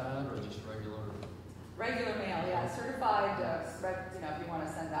anything like that, or just regular? Regular mail, yeah, certified, if you want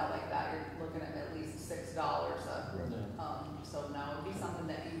to send out like that, you're looking at least $6 so no, it'd be something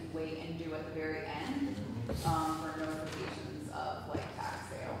that you wait and do at the very end, for notifications of like tax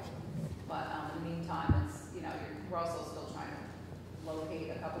sale. But, in the meantime, it's, we're also still trying to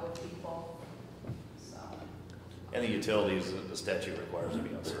locate a couple of people, so. And the utilities, the statute requires it to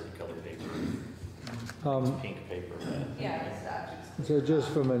be on certain colored paper, pink paper. Yeah, the statutes. so just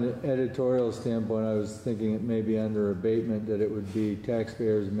from an editorial standpoint, I was thinking it may be under abatement that it would be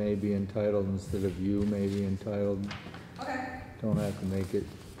taxpayers may be entitled instead of you may be entitled. Okay, Don't have to make it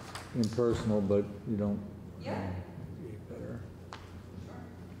impersonal, but you don't. Yeah. Be better. Sure.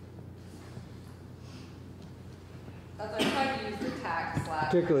 That's why I try to use the tax slash.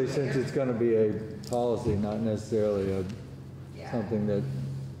 Particularly since it's gonna be a policy, not necessarily a, Yeah. something that,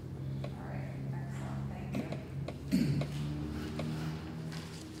 All right, excellent, thank you.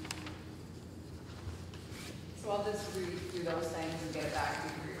 So I'll just read through those things and get it back to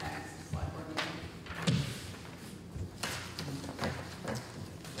you for your next select board meeting.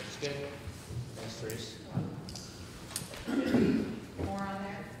 Looks good. Thanks, Therese. Should be more on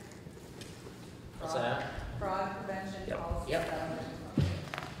there? What's that? Fraud prevention Yep. policy. Yep. Establishment.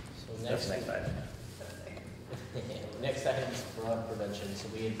 So That's next, next item. next item is fraud prevention. So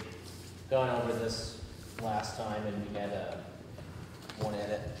we had gone over this last time and we had one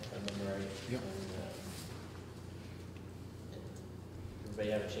edit, if I remember right. Yep. Everybody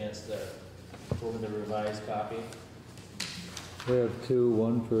have a chance to go over the revised copy? we have two,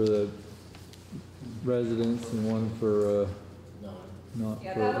 one for the residents and one for, No. not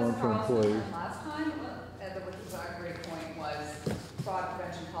Yeah, for, that was one for Carl's employees. concern last time, which was a great point, was fraud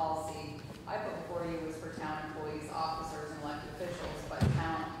prevention policy. I put before you was for town employees, officers, and elected officials, but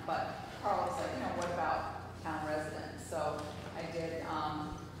Carl was like, what about town residents? So I did,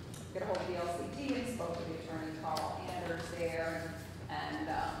 get a hold of the LCD and spoke to the attorney, Carl Anders there, and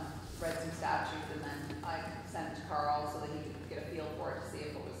read some statutes, and then I sent it to Carl so that he could get a feel for it to see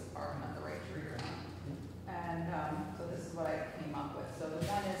if it was barking up the right tree or not. And so this is what I came up with. So the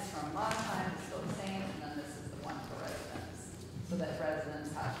one is from last time, it's still the same, and then this is the one for residents, so that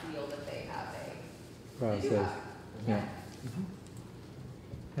residents have feel that they have a they do Process, have- yeah.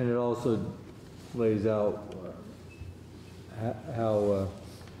 And it also lays out how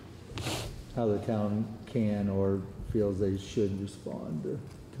the town can or feels they should respond to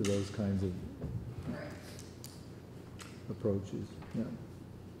those kinds of Right. approaches, yeah.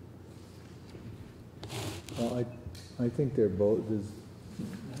 Well, I think they're both,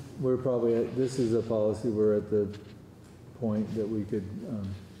 we're probably at, this is a policy, we're at the point that we could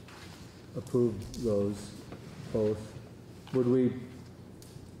approve those both. Would we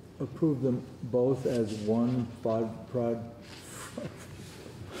approve them both as one fraud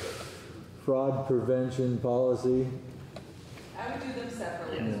prevention policy? I would do them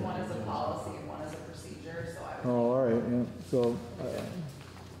separately, because one is a policy and one is a procedure, so I would. Oh, all right, yeah, so,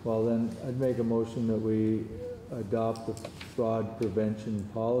 well then, I'd make a motion that we adopt the fraud prevention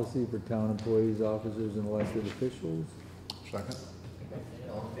policy for town employees, officers, and elected officials. Second? Okay,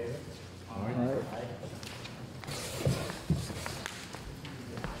 all in favor? Aye. Aye.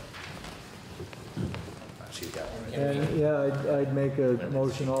 She's got one. And, yeah, I'd make a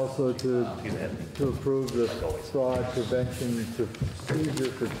motion also to She's ahead of me. to approve the fraud prevention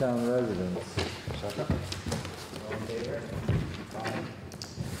procedure for town residents. All in favor? Aye.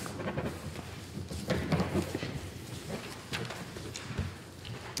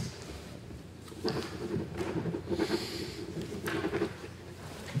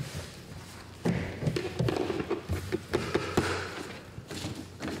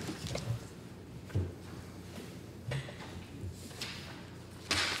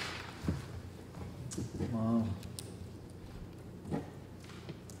 Wow.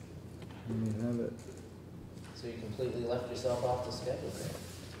 And you have it. So you completely left yourself off the schedule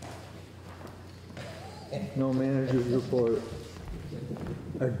there. No manager's report.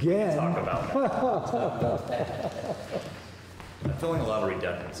 Again? Talk about that. I'm feeling a lot of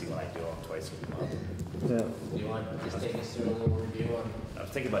redundancy when I do them twice a month. Yeah. Do you want to just take us through a little review on? I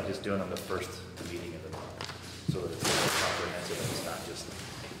was thinking about just doing them the first meeting of the month, so that it's more comprehensive and it's not just,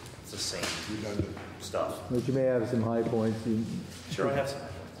 it's the same Redundant. stuff. But you may have some high points. Sure, I have some.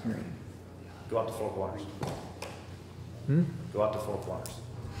 Go out to Four Corners. Hmm? Go out to Four Corners.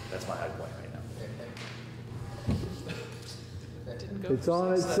 That's my high point right now. That didn't go. It's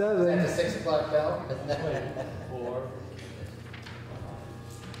on at Is that 7. the 6 o'clock bell? Or,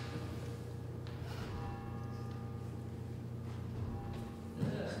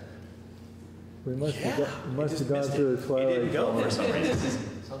 We must have, we It must just have gone missed through it. the twilight. It didn't go zone. for some reason.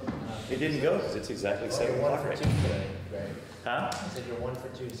 something, It didn't go, because it's exactly Well, 7 you're 1 o'clock for right 2 now. today, right? Huh? I said you're 1 for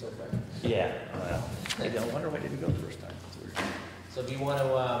 2 so far. Yeah, well, I wonder why it didn't go the first time. It's weird. So do you want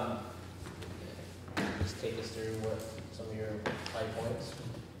to just take us through what some of your high points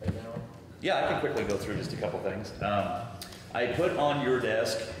right now? Yeah, I can quickly go through just a couple things. I put on your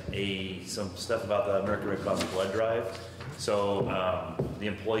desk some stuff about the American Red Cross blood drive. So the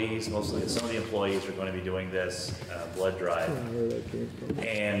employees, some of the employees are going to be doing this blood drive. Where that came from.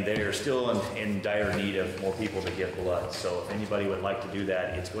 And they're still in dire need of more people to give blood. So if anybody would like to do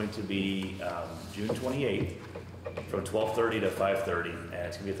that, it's going to be June 28th from 12:30 to 5:30, and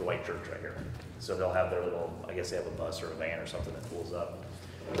it's gonna be at the White Church right here. So they'll have their little, I guess they have a bus or a van or something that pulls up.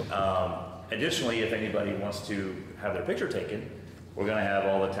 Additionally, if anybody wants to have their picture taken, we're gonna have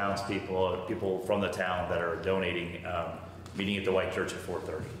all the townspeople, people from the town that are donating, meeting at the White Church at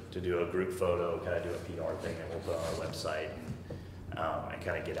 4:30 to do a group photo, kind of do a PR thing that we'll put on our website and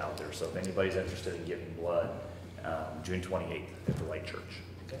kind of get out there. So if anybody's interested in giving blood, June 28th at the White Church.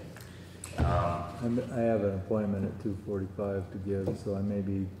 Okay. I have an appointment at 2:45 to give, so I may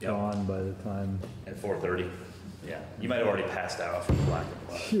be gone by the time. At 4:30. Yeah, you might have already passed out from the lack of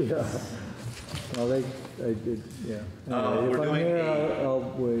blood. Yeah. Well, I did, yeah. Anyway, we're if I'm doing here,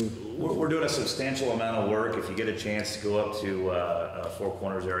 I'll wait. We're doing a substantial amount of work. If you get a chance to go up to Four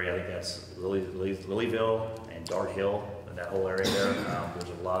Corners area, I think that's Lilyville and Dart Hill, and that whole area there.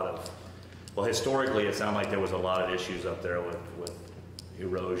 There's a lot of, well, historically, it sounded like there was a lot of issues up there with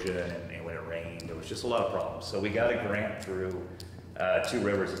erosion, and when it rained, there was just a lot of problems. So we got a grant through Two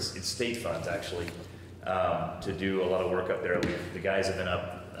Rivers. It's state funds, actually, to do a lot of work up there. The guys have been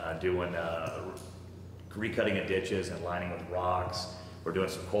up doing recutting of ditches and lining with rocks. We're doing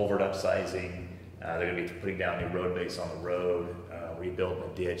some culvert upsizing. They're going to be putting down new road base on the road, rebuilding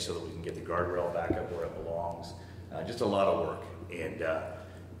the ditch so that we can get the guardrail back up where it belongs. Just a lot of work. And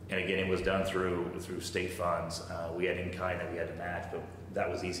again, it was done through state funds. We had in-kind that we had to match, but that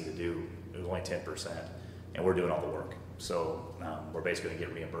was easy to do. It was only 10%, and we're doing all the work. So we're basically going to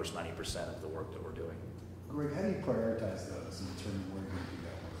get reimbursed 90% of the work that we're doing. Greg, how do you prioritize those in determining where you're going to do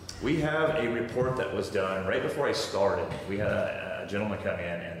that work? We have a report that was done right before I started. We had a gentleman come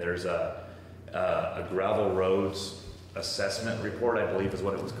in, and there's a gravel roads assessment report, I believe is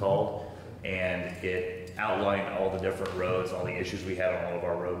what it was called, and it outlined all the different roads, all the issues we had on all of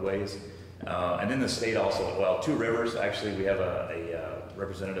our roadways. And then the state also, well, Two Rivers, actually, we have a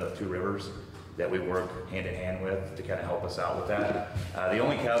representative of Two Rivers that we work hand in hand with to kind of help us out with that. The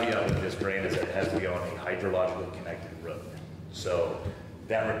only caveat with this grant is that it has to be on a hydrologically connected road. So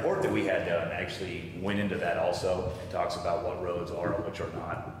that report that we had done actually went into that also. It talks about what roads are and which are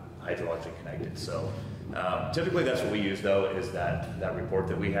not hydrologically connected. So typically that's what we use though, is that report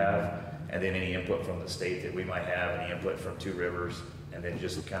that we have, and then any input from the state that we might have, any input from Two Rivers, and then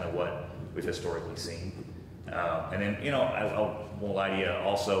just kind of what we've historically seen. And then, you know, I won't lie to you,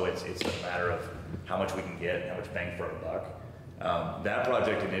 also it's a matter of how much we can get, how much bang for a buck. That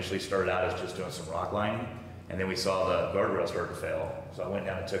project initially started out as just doing some rock lining, and then we saw the guardrail start to fail. So I went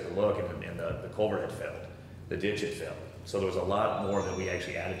down and took a look, and the culvert had failed. The ditch had failed. So there was a lot more that we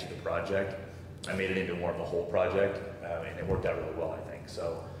actually added to the project. I made it into more of a whole project, and it worked out really well, I think.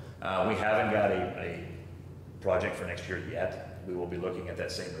 So we haven't got a project for next year yet. We will be looking at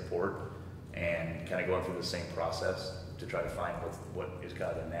that same report and kind of going through the same process to try to find what is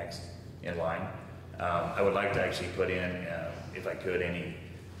kind of the next in line. I would like to actually put in, if I could, any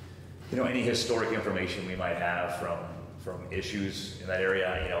historic information we might have from issues in that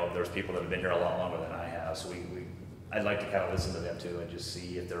area. You know, there's people that have been here a lot longer than I have, so I'd like to kind of listen to them too and just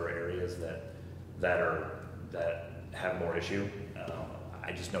see if there are areas that have more issue.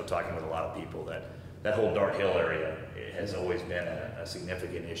 I just know, talking with a lot of people, that whole Dart Hill area has always been a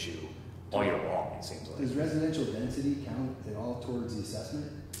significant issue all year long, it seems like. Does residential density count at all towards the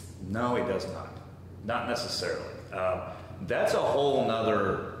assessment? No, it does not. Not necessarily. That's a whole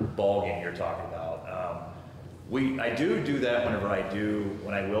nother ballgame you're talking about. I do that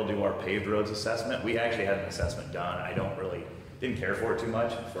when I will do our paved roads assessment. We actually had an assessment done. I didn't care for it too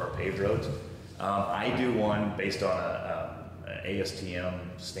much for our paved roads. I do one based on an ASTM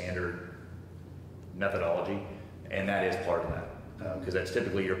standard methodology, and that is part of that. Because that's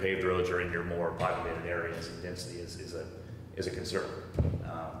typically your paved roads are in your more populated areas, and density is a concern.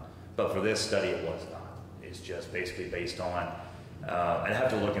 But for this study, it was not. It's just basically based on, I'd have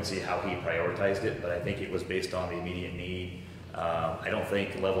to look and see how he prioritized it, but I think it was based on the immediate need. I don't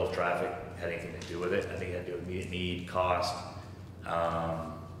think the level of traffic had anything to do with it. I think it had to do with immediate need, cost,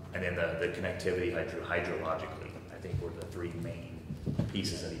 and then the connectivity hydrologically, I think were the three main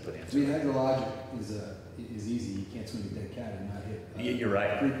pieces that he put into it. Hydrologic is easy. You can't swing a dead cat and not hit. You're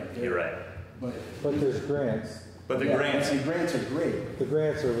right. You're right. But there's grants. But the grants are great. The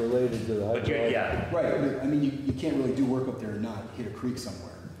grants are related to the hydrologic. Yeah. Right. I mean, you can't really do work up there and not hit a creek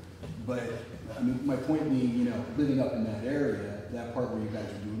somewhere. But I mean, my point being, living up in that area, that part where you guys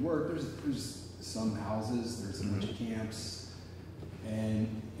are doing work, there's some houses, there's a bunch of camps,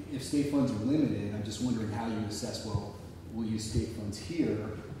 and if state funds are limited, I'm just wondering how you assess, well, we'll use state funds here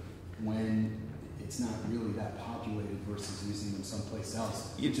when it's not really that populated versus using them someplace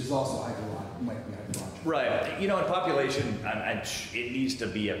else, which is also might be hydrological. Right. In population, it needs to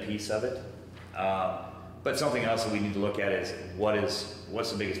be a piece of it. But something else that we need to look at is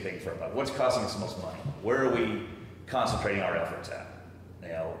what's the biggest bang for our buck? What's costing us the most money? Where are we concentrating our efforts at? You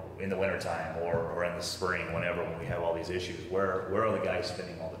know, in the wintertime or in the spring, when we have all these issues, where are the guys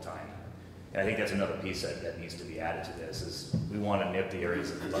spending all the time? And I think that's another piece that needs to be added to this is we want to nip the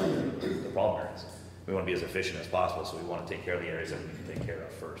areas of the problem areas. We want to be as efficient as possible, so we want to take care of the areas that we need to take care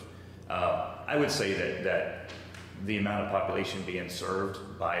of first. I would say that the amount of population being served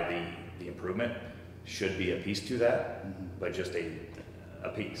by the improvement should be a piece to that, but just a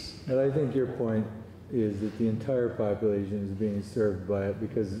piece. And I think your point is that the entire population is being served by it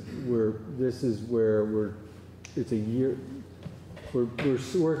because it's a year, we're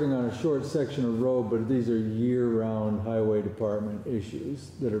working on a short section of road, but these are year-round highway department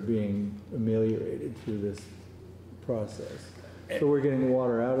issues that are being ameliorated through this process. So we're getting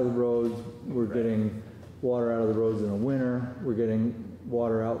water out of the roads, we're getting water out of the roads in the winter, we're getting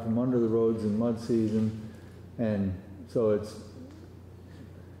water out from under the roads in mud season, and so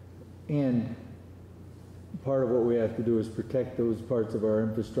and part of what we have to do is protect those parts of our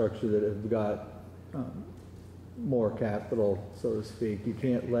infrastructure that have got more capital, so to speak. You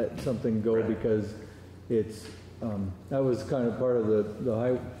can't let something go because it's, that was kind of part of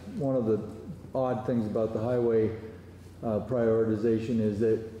one of the odd things about the highway prioritization is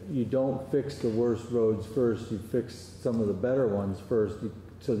that you don't fix the worst roads first, you fix some of the better ones first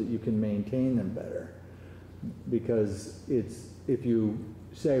so that you can maintain them better. Because if you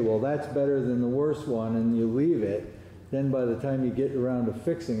say, well, that's better than the worst one, and you leave it, then by the time you get around to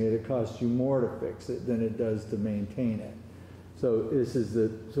fixing it, it costs you more to fix it than it does to maintain it. So this is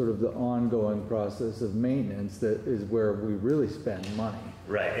the sort of the ongoing process of maintenance that is where we really spend money.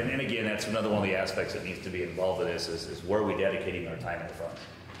 Right, and again, that's another one of the aspects that needs to be involved in this is where are we dedicating our time and funds?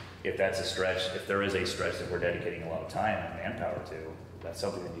 If that's a stretch, if there is a stretch that we're dedicating a lot of time and manpower to, that's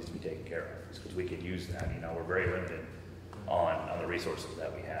something that needs to be taken care of because we could use that. You know, we're very limited on the resources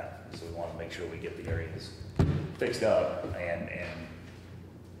that we have, so we want to make sure we get the areas fixed up and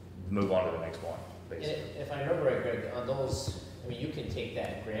move on to the next one. Basically. And if I remember right, Greg, on those, I mean, you can take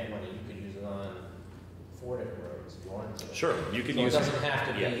that grant money, you could use it on 4 different roads if you wanted to. Sure, you can so use it. It doesn't have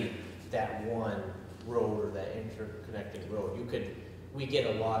to be that one road or that interconnecting road. We get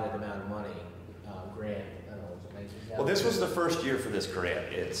a allotted amount of money, grant, I don't know, was it 19,000? Well, this was the first year for this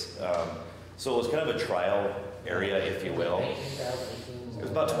grant. It's, so it was kind of a trial area, if you will. 19,000, 18,000? It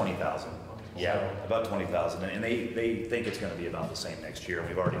was about 20,000. Yeah, about 20,000, and they think it's going to be about the same next year.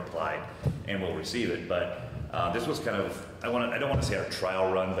 We've already applied, and we'll receive it. But this was kind of I don't want to say our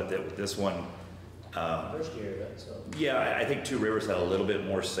trial run, but this one. First year, so. Yeah, I think Two Rivers had a little bit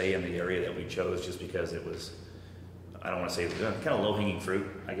more say in the area that we chose, just because it was. I don't want to say it was kind of low-hanging fruit,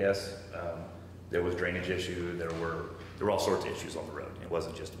 I guess. There was drainage issue. There were all sorts of issues on the road. It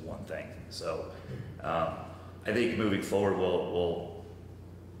wasn't just one thing. So I think moving forward, we'll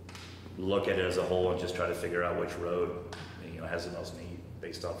look at it as a whole and just try to figure out which road has the most need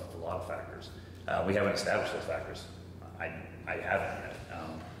based off of a lot of factors. We haven't established those factors. I haven't yet.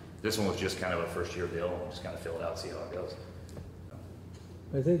 This one was just kind of a first year deal. We'll just kind of fill it out, see how it goes.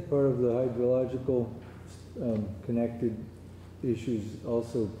 I think part of the hydrological connected issues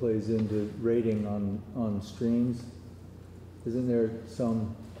also plays into rating on streams. Isn't there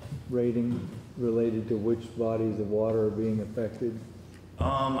some rating related to which bodies of water are being affected?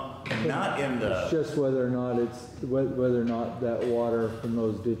 Not in the. It's just whether or not that water from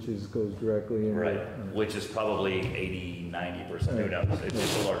those ditches goes directly into. Right, which is probably 80, 90%. Who knows?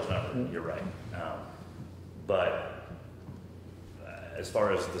 It's a large number. You're right. But as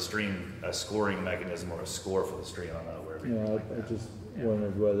far as the stream, a scoring mechanism or a score for the stream, I'm not aware of anything like that. I just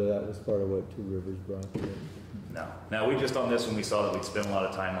wondered whether that was part of what Two Rivers brought to it. No. Now, we just on this one, we saw that we'd spent a lot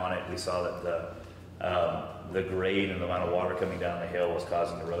of time on it. We saw that the grade and the amount of water coming down the hill was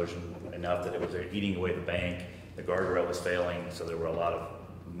causing erosion enough that it was eating away the bank. The guardrail was failing, so there were a lot of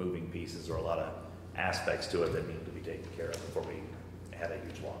moving pieces or a lot of aspects to it that needed to be taken care of before we had a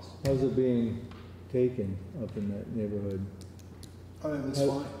huge loss. How's it being taken up in that neighborhood? Oh, it was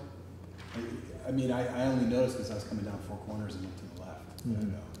fine. I mean, I only noticed because I was coming down Four Corners and went to the left.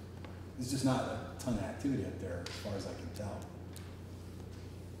 Mm-hmm. There's just not a ton of activity up there as far as I can tell.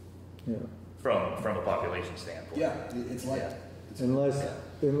 Yeah. From a population standpoint. Yeah, it's like.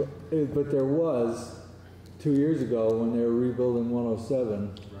 But there was 2 years ago when they were rebuilding 107.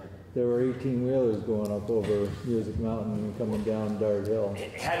 Right. There were 18-wheelers going up over Music Mountain and coming down Dart Hill.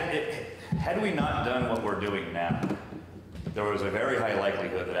 Had we not done what we're doing now, there was a very high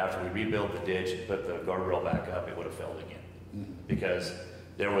likelihood that after we rebuilt the ditch and put the guardrail back up, it would have failed again. Mm-hmm. Because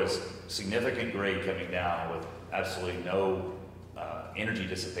there was significant grade coming down with absolutely no energy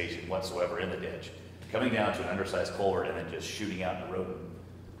dissipation whatsoever in the ditch. coming down to an undersized culvert and then just shooting out in the road.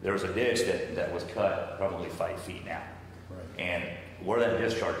 There was a ditch that was cut probably 5 feet now. Right. And where that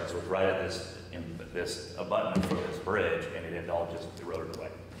discharges was right at this abutment for this bridge, and it had all just eroded away.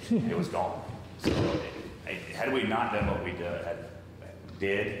 It was gone. So had we not done what we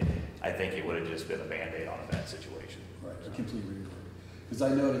did, I think it would have just been a Band-Aid on a bad situation. Right, a complete rework. Because I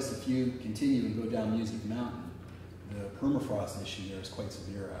noticed if you continue and go down Music Mountain, the permafrost issue there is quite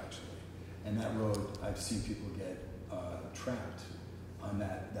severe actually. And that road, I've seen people get trapped on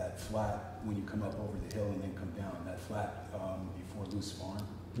that flat when you come up over the hill and then come down, that flat before Loose Farm.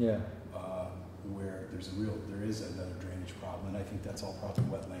 Yeah. Where there is another drainage problem, and I think that's all probably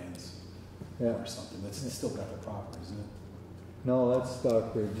wetlands or something. That's still Bethel proper, isn't it? No, that's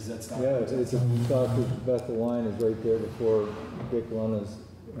Stockbridge. Is that Yeah, Stockbridge? it's a Stockbridge. Bethel line is right there before Dick Luna's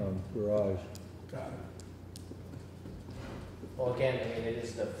garage. Got it. Well, again, I mean, it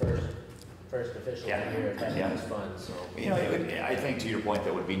is the first official year of having these funds, so. You know, I think to your point,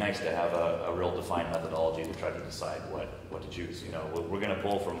 that would be nice to have a real defined methodology to try to decide what to choose. You know, we're going to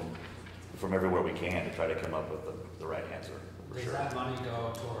pull from everywhere we can to try to come up with the right answer. Does that money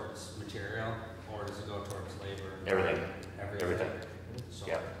go towards material, or does it go towards labor? Everything. Everything. So,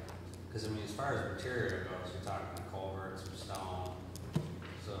 Yeah. because I mean, as far as material goes, you're talking culverts, some stone.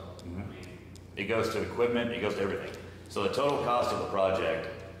 So I mean, It goes to equipment, it goes to everything. So the total cost of the project,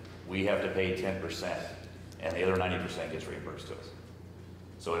 we have to pay 10%, and the other 90% gets reimbursed to us.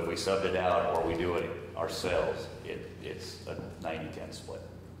 So if we subbed it out or we do it ourselves, it's a 90-10 split.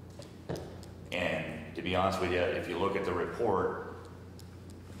 And to be honest with you, if you look at the report,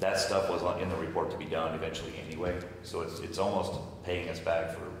 that stuff was in the report to be done eventually anyway. So it's almost paying us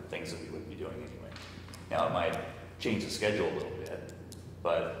back for things that we would be doing anyway. Now it might change the schedule a little bit,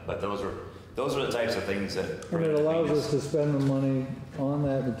 but those are the types of things that. And it allows us to spend the money on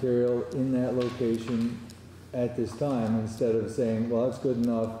that material in that location at this time, instead of saying, well, that's good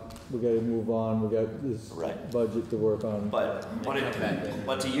enough, we gotta move on, we got this budget to work on. But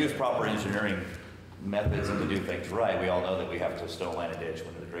to use proper engineering methods and to do things right, we all know that we have to stone line a ditch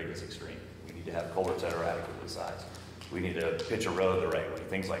when the grade is extreme. We need to have culverts that are adequately sized. We need to pitch a road the right way,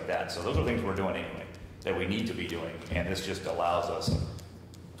 things like that. So those are things we're doing anyway, that we need to be doing, and this just allows us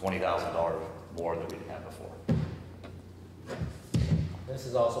 $20,000 more than we had before. This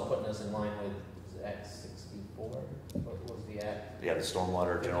is also putting us in line with Act 64. What was the act? Yeah, the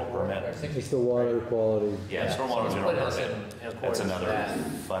stormwater general permit. It's the water quality. Yeah, stormwater so general putting us permit. in That's accordance with another that.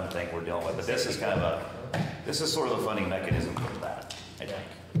 fun thing we're dealing with. But this is kind of this is sort of the funding mechanism for that, I think.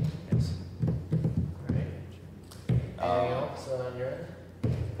 Yes. All right. Anything else on your end?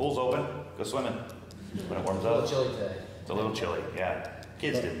 Pool's open. Go swimming when it warms A little up. chilly today. It's a little chilly. Yeah,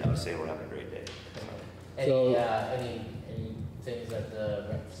 kids didn't notice. They were having a great day. Any any things at the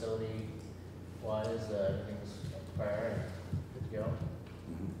rec facility wise? Everything's prior and good to go.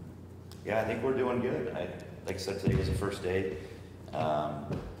 Yeah, I think we're doing good. Like I said, today was the first day.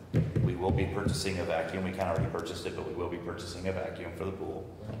 We will be purchasing a vacuum. We kind of already purchased it, but we will be purchasing a vacuum for the pool.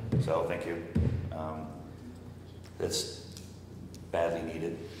 So thank you. That's badly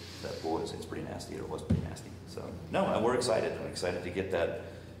needed. That pool it's pretty nasty, or it was pretty nasty. So no, we're excited. I'm excited to get that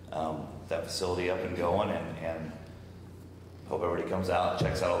facility up and going, and hope everybody comes out and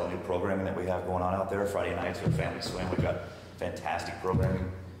checks out all the new programming that we have going on out there. Friday nights with Family Swim, we've got fantastic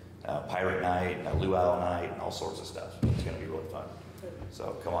programming. Pirate night, a luau night, and all sorts of stuff. It's going to be really fun.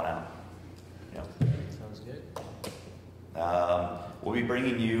 So come on out. Yeah. Sounds good. We'll be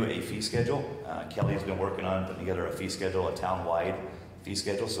bringing you a fee schedule. Kelly's been working on putting together a fee schedule, a town-wide fee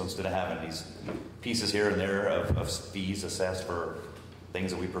schedule. So instead of having these pieces here and there of fees assessed for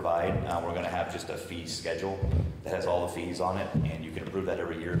things that we provide, we're going to have just a fee schedule that has all the fees on it, and you can approve that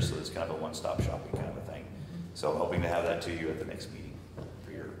every year. So it's kind of a one-stop shopping kind of a thing. So I'm hoping to have that to you at the next meeting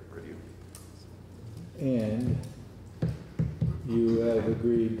for your review. And you have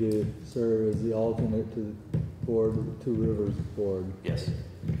agreed to serve as the alternate to the board, Two Rivers Board. Yes.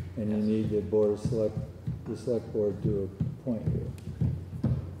 And you need the select board to appoint you.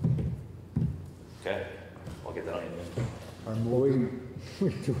 Okay. I'll get that on you. Well, we can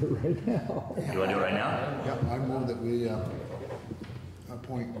do it right now. Do I do it right now? Yeah, I move that we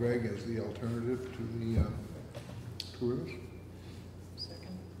appoint Greg as the alternative to the Two Rivers.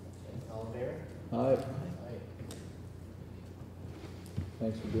 Second. All in favor? Aye. Aye.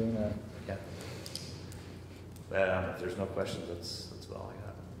 Thanks for doing that. If there's no questions, that's about all I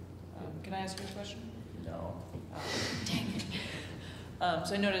got. Can I ask you a question? No. Dang it.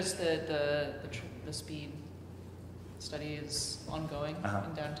 So I noticed that the speed study is ongoing in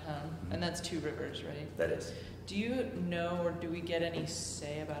downtown, and that's Two Rivers, right? That is. Do you know, or do we get any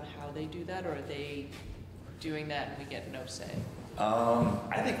say about how they do that, or are they doing that and we get no say?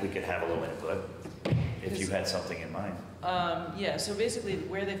 I think we could have a little input if you had something in mind. Yeah, so basically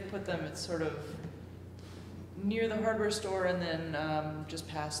where they've put them, it's sort of near the hardware store and then just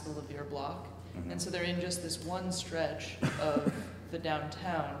past the Levere block. Mhm. And so they're in just this one stretch of the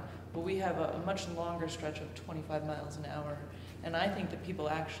downtown, but we have a much longer stretch of 25 miles an hour. And I think that people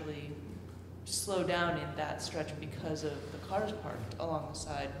actually slow down in that stretch because of the cars parked along the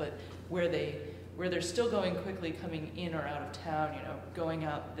side, but where they're still going quickly coming in or out of town, you know, going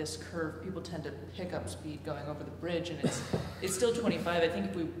out this curve, people tend to pick up speed going over the bridge, and it's still 25. I think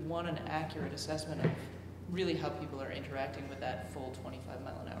if we want an accurate assessment of really how people are interacting with that full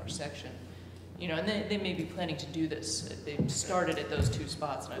 25-mile-an-hour section, you know, and they may be planning to do this. They've started at those two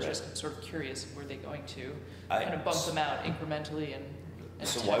spots, and I was just sort of curious, were they going to kind of bump them out incrementally and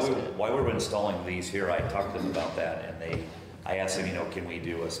So test it? while we were installing these here, I talked to them about that, and I asked them, you know, can we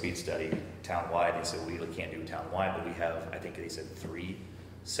do a speed study townwide? They said, we really can't do townwide, but we have, I think they said 3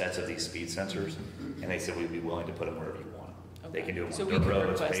 sets of these speed sensors, and they said we'd be willing to put them wherever you want them. They can do them So on we dirt can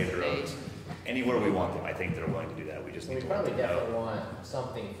roads, request paved that they- roads, anywhere we want them. I think they're willing to do that. We just We need to let probably them know. definitely want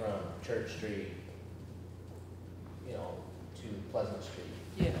something from Church Street, you know, to Pleasant Street.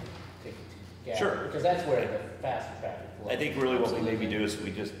 Yeah. To Gap, Sure. because that's where the faster traffic flows. I think really what we maybe do is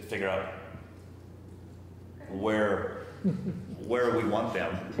we just figure out where we want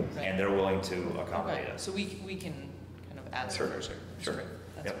them, and they're willing to accommodate Okay, us. so we can kind of add Sure, numbers. sure.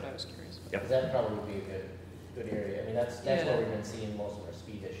 That's Yep. what I was curious about. Yep. Because that probably would be a good area. I mean, that's Yeah. where we've been seeing most of our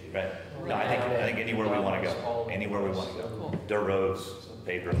speed issues. Right. No, I think anywhere we want to go, anywhere we want to go. Cool. Dirt roads,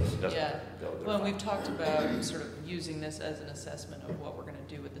 paved roads, doesn't Yeah. matter. They're Well, and fine. we've talked about sort of using this as an assessment of what we're going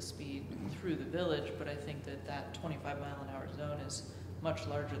to do with the speed through the village, but I think that 25-mile-an-hour zone is much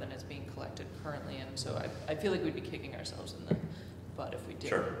larger than is being collected currently, and so I feel like we'd be kicking ourselves in the butt if we did.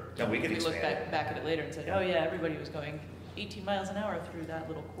 Sure. No, we could If we look expand back at it later and said, oh yeah, everybody was going 18 miles an hour through that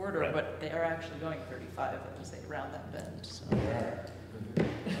little corridor, Right. but they are actually going 35 as they round that bend, so.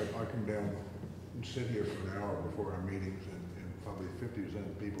 I come down and sit here for an hour before our meetings, and probably 50%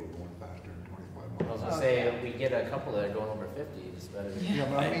 of the people are going faster than 25 I was miles. gonna say, if we get a couple that are going over 50, it's better than Yeah,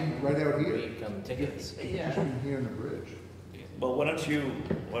 but I mean, right out here, we come tickets. just in here on the bridge. Well, why don't you,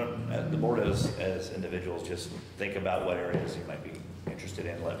 the board as individuals, just think about what areas you might be interested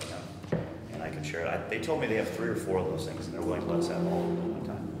in, let me know, and I can share it. They told me they have 3 or 4 of those things, and they're willing to let us have all of them at one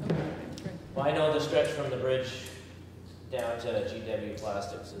time. Well, I know the stretch from the bridge down to GW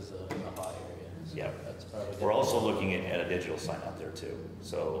Plastics is a hot area. So Yeah. That's probably. We're also looking at a digital sign out there too.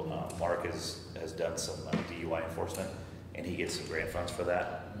 So Mark has done some DUI enforcement, and he gets some grant funds for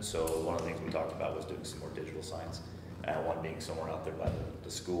that. So one of the things we talked about was doing some more digital signs. One being somewhere out there by the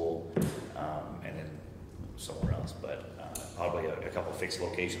school, and then somewhere else. But probably a couple fixed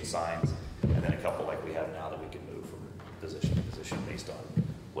location signs, and then a couple like we have now that we can move from position to position based on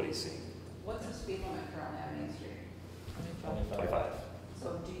what he's seeing. What's the speed limit currently on Main Street? 25.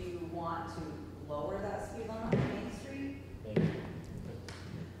 So do you want to lower that speed limit on Main Street? Maybe.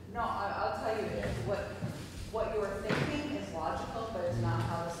 No, I'll tell you, what you're thinking is logical, but it's not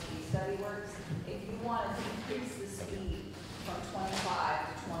how the speed study works. If you want to increase the speed from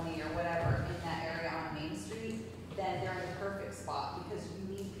 25 to 20 or whatever in that area on Main Street, then they're in the perfect spot because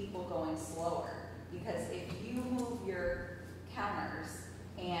you need people going slower. Because if you move your counters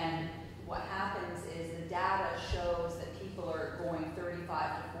and what happens is the data shows that people are going 35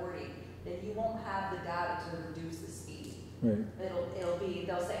 to 40, then you won't have the data to reduce the speed. Right. It'll be,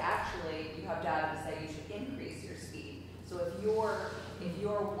 they'll say, actually, you have data to say you should increase your speed. So if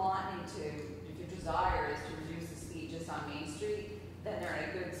you're wanting to, if your desire is to reduce the speed just on Main Street, then they're in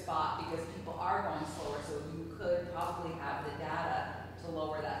a good spot because people are going slower, so you could probably have the data to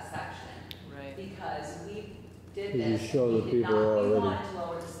lower that section. Right. Because we did You this, show we that did people not, are we already- wanted to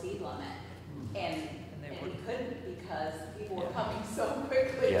lower the speed limit. And they we wouldn't. couldn't because people were Yeah. coming so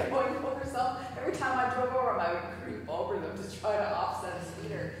quickly, Yeah. going over some. Every time I drove over them, I would creep over them to try to offset a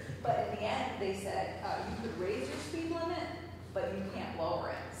speeder. But in the end, they said, you could raise your speed limit, but you can't lower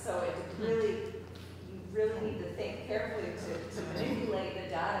it. So it really, you really need to think carefully to manipulate the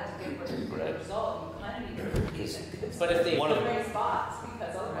data to get a good result. You kind of need to be in But if they- the right spots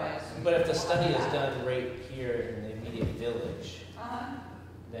because otherwise. But if the study is done right here in the immediate village, Uh-huh.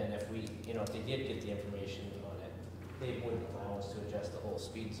 then if we, if they did get the information on it, they wouldn't allow us to adjust the whole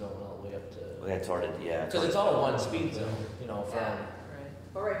speed zone all the way up to. Well, that's already, yeah. Because it's all one speed zone, from, Yeah. Right.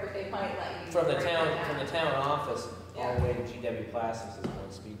 But right, but they might let you. from the break town, it from down. the town office all Yeah. the way to GW Plastics is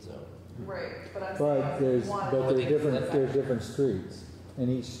one speed zone. Right, but I'm But saying. there's, you want but Well, there's they- different, that- there's different streets, and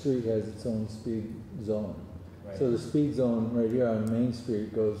each street has its own speed zone. So the speed zone right here on Main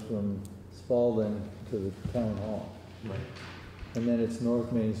Street goes from Spalding to the town hall. Right. And then it's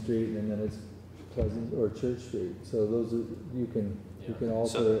North Main Street, and then it's Pleasant or Church Street. So those are, you can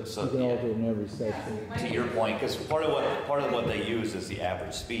alter, So, you can yeah. alter in every section. To your point, because part of what they use is the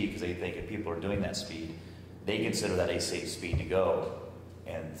average speed, because they think if people are doing that speed, they consider that a safe speed to go,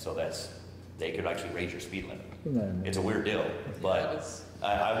 and so they could actually raise your speed limit. It's a weird deal, but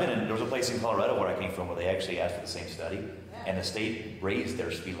I've been in. There was a place in Colorado where I came from where they actually asked for the same study, and the state raised their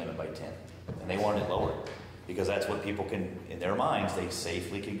speed limit by 10, and they wanted it lowered because that's what people can, in their minds, they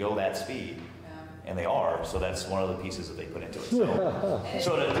safely can go that speed. And they are, so that's one of the pieces that they put into it.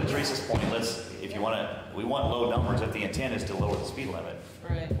 So to Teresa's point, we want low numbers. If the intent is to lower the speed limit,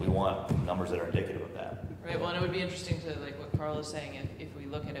 Right. we want numbers that are indicative of that. Right, well, and it would be interesting to, like what Carl is saying, if we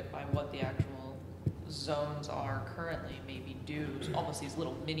look at it by what the actual zones are currently, maybe do almost these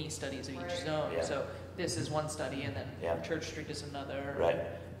little mini studies of each zone. Yeah. So this is one study, and then Yeah. Church Street is another. Right.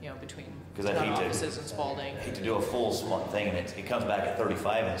 You know, between 'Cause I town hate to- offices and Spalding. I hate to do a full smart thing, and it comes back at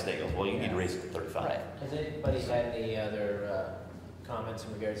 35, and the state goes, well, you need to raise it to 35. Right. Has anybody had any other comments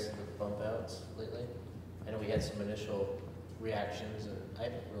in regards to the bump outs lately? I know we had some initial reactions, and I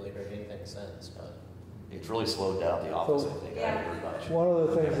haven't really heard anything since, but. It's really slowed down the office, So- I think. I haven't heard much. One of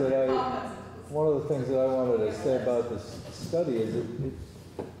the things that I wanted to say about this study is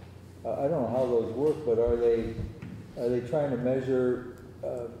I don't know how those work, but are they trying to measure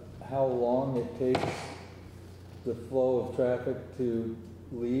how long it takes the flow of traffic to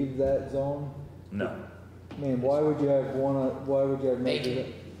leave that zone? No. I mean, why would you have measured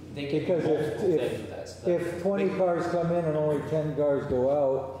it? They can Because do multiple things with that stuff. if 20 cars come in and only 10 cars go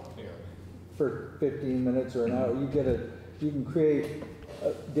out Yeah. for 15 minutes or an hour, you can create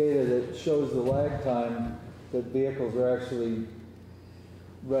data that shows the lag time that vehicles are actually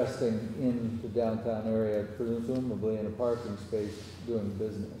resting in the downtown area, presumably in a parking space doing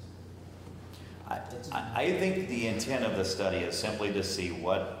business. I think the intent of the study is simply to see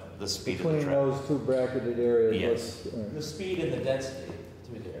what the speed of the Between traffic. those two bracketed areas. Yes. The speed and the density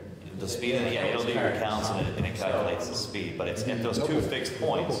through there. The speed, it'll do your counts and it calculates the speed, but it's at those two fixed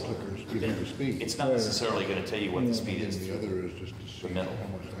points. Double clickers give you the speed. It's not necessarily going to tell you what the speed is. And the other is just to see The how middle. much.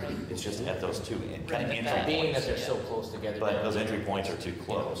 It's just at those two kind of Right. entry Being that points. they're so close together. But those entry points are too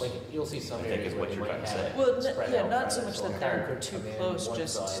close. Like, you'll see some I think areas is where what they you're might trying to have say. it Well, spread yeah, out not farther, so much so that a car they're could too come in close, one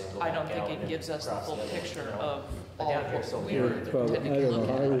just side and go I don't back think out it and gives us the cross full other, picture you know. of But all down here, of so what weird. we're Yeah, probably. intending I to don't look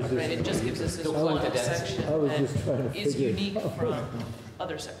know. I at, was just- right? It just gives us this They'll one collect the section I was that just trying to is figure it unique out. from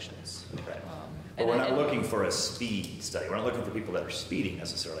other sections. Right. And But we're then- not looking for a speed study. We're not looking for people that are speeding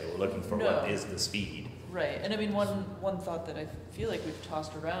necessarily. We're looking for what No. is the speed. Right, and I mean, one thought that I feel like we've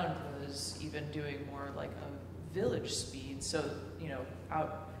tossed around was even doing more like a village speed. So, you know,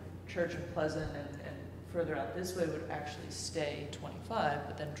 out Church and Pleasant and further out this way would actually stay 25,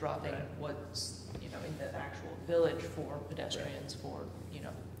 but then dropping Right. what's, you know, in the actual village for pedestrians, for, you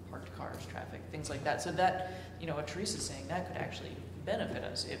know, parked cars, traffic, things like that. So that, you know, what Teresa's saying, that could actually benefit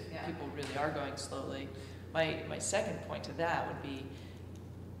us if Yeah. people really are going slowly. My second point to that would be,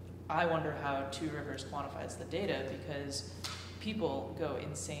 I wonder how Two Rivers quantifies the data, because people go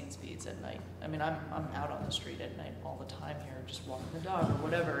insane speeds at night. I mean, I'm out on the street at night all the time here, just walking the dog or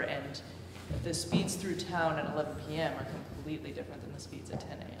whatever, and the speeds through town at 11 p.m. are completely different than the speeds at 10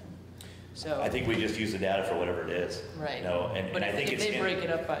 a.m. So I think we just use the data for whatever it is. right, No, and but I think if it's they break it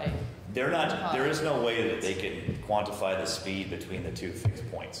up by there is no way that they can quantify the speed between the two fixed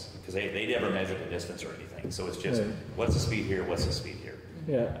points because they never measure the distance or anything. So it's just Right. what's the speed here, what's the speed here.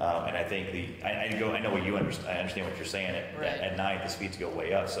 Yeah. And I think I know what you understand. I understand what you're saying. Right. At night, the speeds go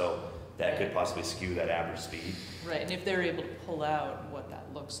way up, so that could possibly skew that average speed. right, and if they're able to pull out what that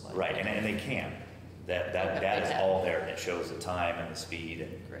looks like, Right, and they can. That Okay, is they can. all there, and it shows the time and the speed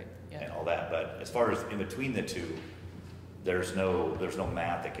and great, yeah. and all that. But as far as in between the two, there's no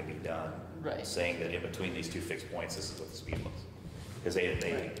math that can be done Right. saying that in between these two fixed points, this is what the speed looks. Because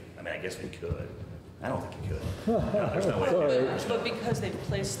I mean, I guess we could. I don't think you could. No, there's no way. Sorry. But because they've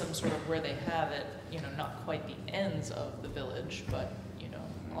placed them sort of where they have it, you know, not quite the ends of the village, but, you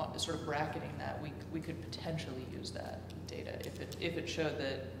know, sort of bracketing that, we could potentially use that data. If it showed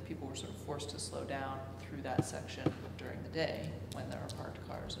that people were sort of forced to slow down through that section during the day when there are parked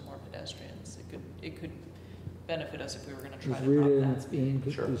cars and more pedestrians, it could benefit us if we were gonna try Is to drop Rita that speed.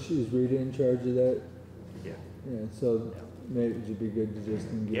 Sure. is Rita in charge of that? Yeah. Yeah, so maybe it'd be good to just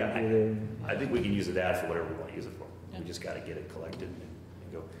engage Yeah, with her. I think we can use the data for whatever we want to use it for. Yeah. We just got to get it collected and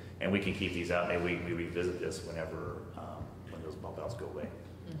go. And we can keep these out. Maybe we revisit this whenever when those bump outs go away,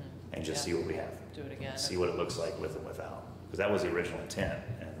 Mhm. and just Yeah. see what we have. Do it again. See what it looks like with and without. Because that was the original intent,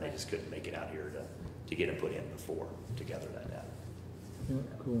 and they just couldn't make it out here to get them put in before, to gather that data. Yeah,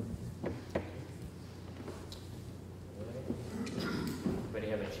 cool. Everybody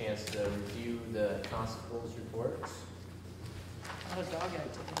have a chance to review the constable's reports? A lot of dog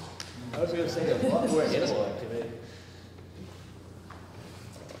activity. I was gonna say a lot more animal activity.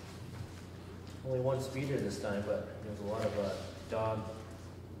 Only one speeder this time, but there's a lot of dog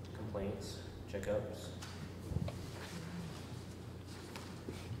complaints, checkups.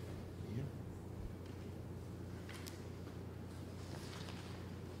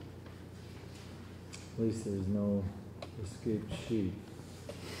 At least there's no escaped sheep.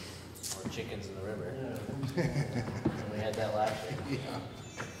 Or chickens in the river. And we had that last year.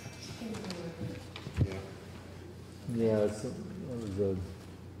 Yeah. Yeah, that was a.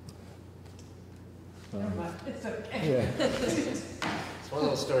 It's okay. Yeah, It's one of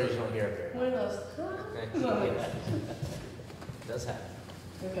those stories you don't hear up here. One of those, Yeah. It does happen.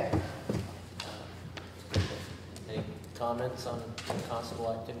 okay. Any comments on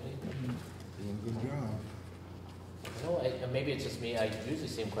constable activity? Doing a good job. No, maybe it's just me. I usually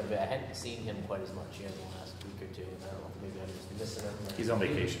see him quite a bit. I hadn't seen him quite as much here in the last week or two. And I don't know if maybe I'm just missing him. He's on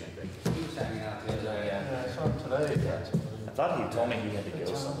vacation, I think. He was hanging out the other day. Yeah. I saw him today, actually. I thought he told me he had to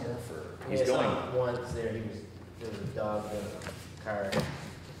go somewhere for, he's going. Once there was a dog in a car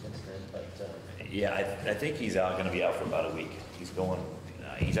incident, but, Yeah, I think he's going to be out for about a week. He's going,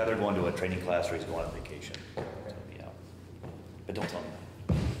 he's either going to a training class or he's going on vacation. He'll be out. But don't tell him that.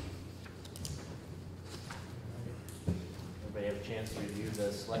 everybody have a chance to review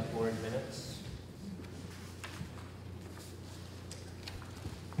the select board minutes?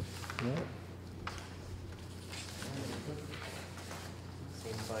 yeah.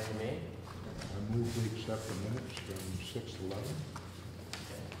 Seems fine to me. I move we accept the minutes from 6/11.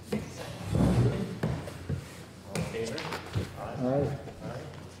 All in favor? Aye. Aye.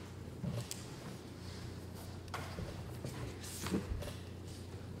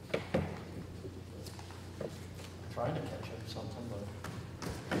 Trying to catch up something,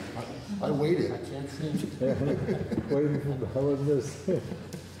 but I waited. I can't seem to. Waiting for, how was this?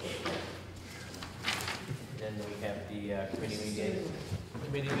 Then we have the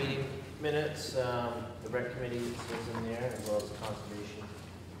committee meeting minutes, the rec committee is in there, as well as the conservation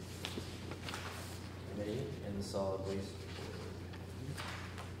committee and the solid waste.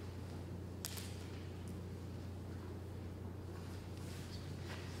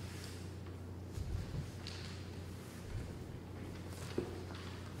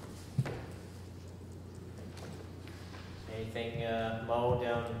 Anything, Mo,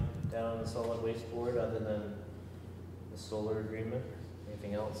 down on the solid waste board, other than the solar agreement?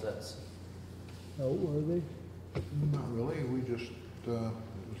 Anything else that's, Noteworthy? Not really, we just, it was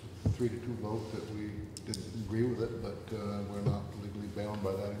a 3-2 vote that we didn't agree with it, but we're not legally bound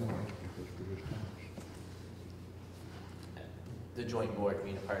by that anyway, because we're just towns. the joint board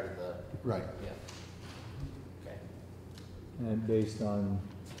being a part of the, Right, yeah. Okay. And based on,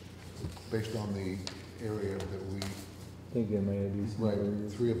 based on the area that we, I think there may be some right,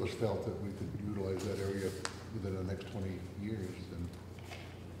 areas. 3 of us felt that we could utilize that area within the next 20 years, then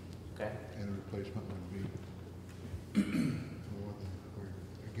Okay. any replacement would be more than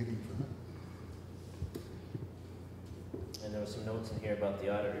we're getting from it. And there was some notes in here about the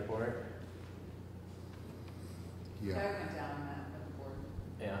audit report. Yeah. I went down on that with the board.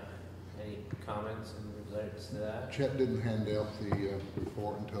 Yeah. Any comments in regards to that? Chet didn't hand out the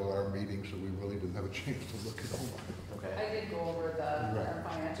report until our meeting, so we really didn't have a chance to look it over. Okay. I did go over the, Right. our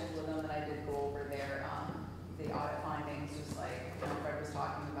financials with them, and I did go over their, the audit findings, just like, Fred was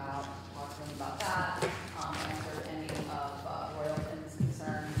talking about that, answered any of, Royalton's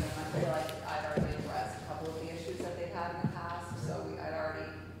concerns, and I feel like I'd already addressed a couple of the issues that they've had in the past, so I'd already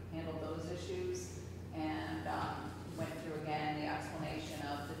handled those issues, and, went through again the explanation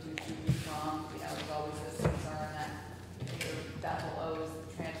of the two wrong, there's always this concern that either Bethel owes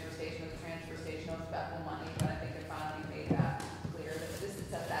the transfer station owes Bethel money, but I think I finally made that clear that this is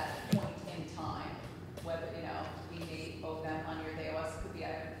at that point in time, whether, we may owe them money or they owe us, could be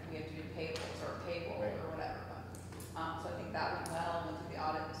either we have to do payables or payroll Right. or whatever, but, so I think that went well, went through the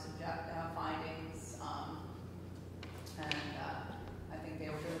audit findings, and, I think they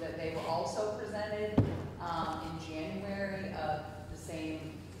were good, that they were also presented, in January of the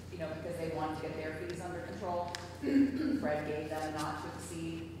same, because they wanted to get their fees under control. Fred gave them not to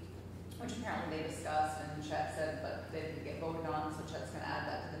exceed, which apparently they discussed, and Chet said, but they didn't get voted on, so Chet's gonna add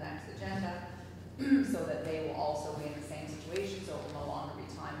that to the next agenda, so that they will also be in the same situation, so it will no longer be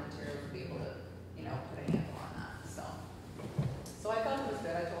time and material to be able to, put a handle on that, so. So I felt it was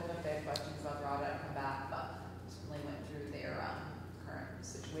good, I told them if they had questions about the audit, I'd come back, but certainly went through their, current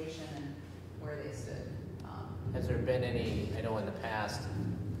situation and where they stood.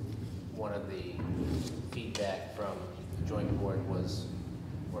 of the feedback from the joint board was,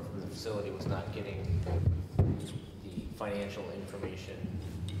 or from the facility, was not getting the financial information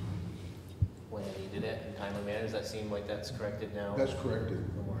when they needed it in timely manner. Does that seem like that's corrected now? That's corrected.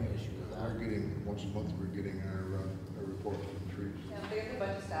 No more issue with that. We're getting, once a month, we're getting our reports from the trees. Yeah, they get the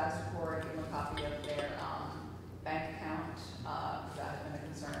budget status report, give them a copy of their, bank account, that had been a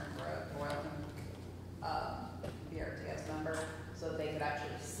concern for a while, BRTS member, so that they could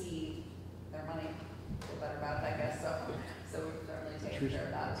actually see their money, feel better about it, I guess, so we've certainly taken Trees care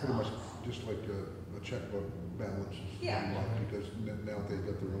of that as pretty well. much just like a checkbook balance. Yeah. Because now they've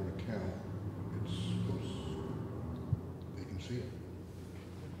got their own account, they can see it.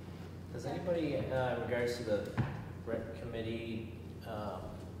 Does anybody, in regards to the rec committee,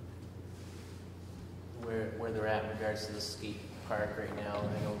 where they're at in regards to the skate park right now?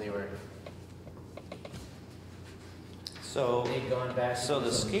 I know they were, So, they've gone back to so do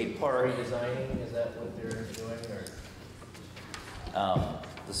the some skate park, redesigning, is that what they're doing, or?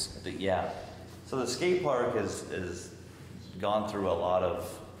 yeah. So the skate park is gone through a lot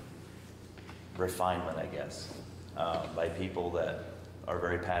of refinement, I guess, by people that are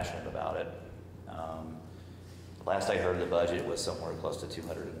very passionate about it. Last I heard, the budget was somewhere close to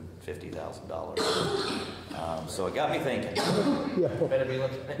 $250,000. So it got me thinking. Better be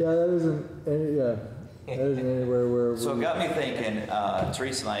looking. Yeah, that isn't any, that isn't anywhere where. So it got me thinking,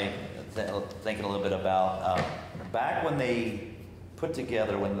 Teresa and I thinking a little bit about back when they put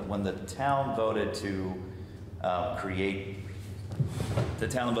together, when the town voted to create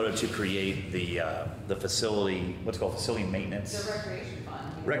the facility, what's called facility maintenance. The recreation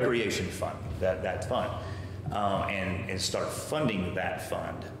fund. Recreation fund, that fund, and start funding that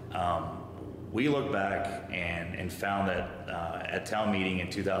fund. We looked back and found that at town meeting in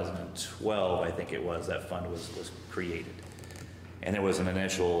 2012, I think it was, that fund was created. And there was an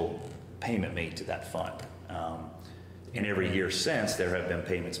initial payment made to that fund. And every year since, there have been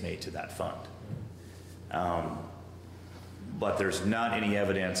payments made to that fund. But there's not any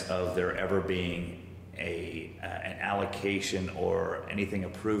evidence of there ever being an allocation or anything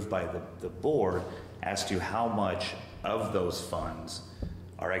approved by the board as to how much of those funds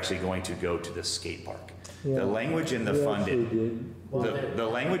are actually going to go to the skate park. Yeah, the language in the we fund, actually did. the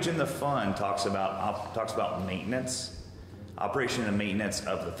language in the fund talks about maintenance, operation and maintenance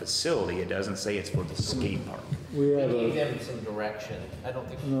of the facility. It doesn't say it's for the skate park. We We have gave a, them some direction. I don't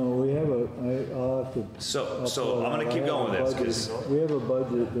think. no, we have I'll have to. So I'll I'm going to keep going with this because We have a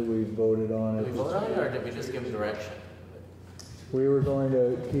budget that we voted on. Did we vote on it, or did we just give them direction? We were going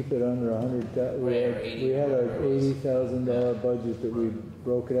to keep it under we had an $80,000 budget that we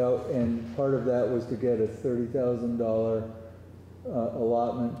broke it out, and part of that was to get a $30,000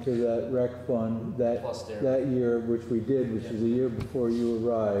 allotment to that rec fund Plus their- that year, which we did, which is a year before you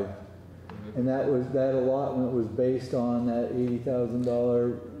arrived. And that allotment was based on that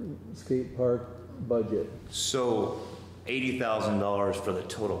 $80,000 skate park budget. So $80,000 for the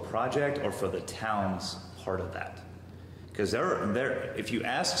total project or for the town's part of that? Because if you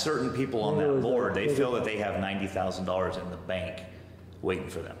ask certain people on that board, they feel that they have $90,000 in the bank waiting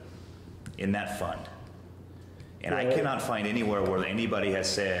for them in that fund. And I cannot find anywhere where anybody has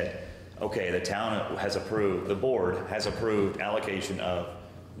said, okay, the town has approved, the board has approved allocation of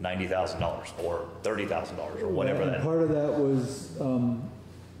 $90,000 or $30,000 or whatever And that. part of that was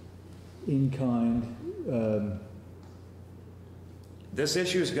in kind. This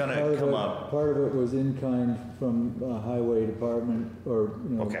issue is going to come up. Part of it was in kind from highway department or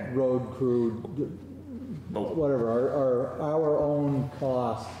Okay. road crew, But- whatever. Our own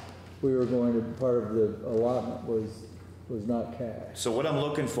cost, we were going to, part of the allotment was not cash. So what I'm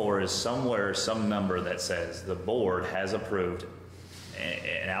looking for is somewhere, some number that says the board has approved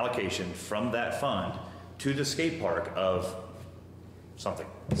an allocation from that fund to the skate park of something,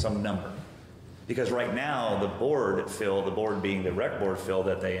 some number. Because right now, the board being the rec board, feel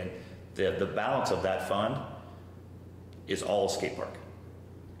that the balance of that fund is all skate park.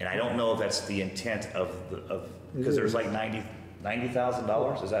 And I don't know if that's the intent because there's like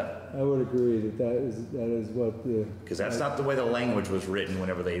 $90,000, is that? I would agree that is what the. Because that's not the way the language was written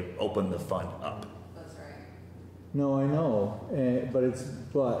whenever they opened the fund up. That's right. No, I know, but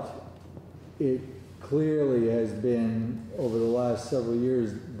it clearly has been, over the last several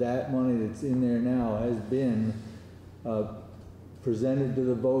years, that money that's in there now has been presented to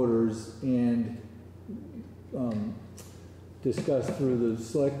the voters and discussed through the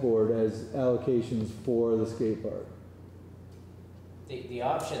select board as allocations for the skate park. The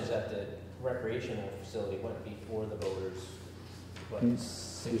options at the recreational facility went before the voters, what, Mm,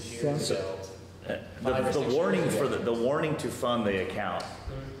 6 years so- ago? The warning for the warning to fund the account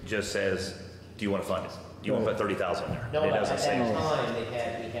just says, do you want to fund it? Do you want to put 30,000 in there? No, It but at doesn't that say. time,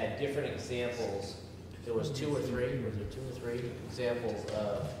 we had different examples. There was 2 or 3, was there 2 or 3 examples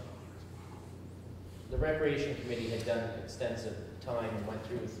of, the Recreation Committee had done extensive time and went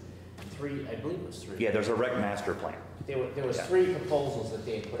through 3, I believe it was 3. Yeah, there's a rec master plan. There was 3 proposals that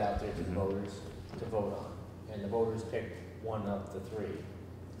they had put out there to the voters to vote on, and the voters picked one of the 3.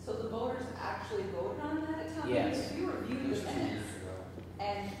 So the voters actually voted on that at town meeting? Yes. We reviewed the minutes,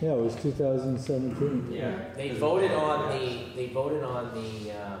 and Yeah, it was 2017. Yeah. They voted on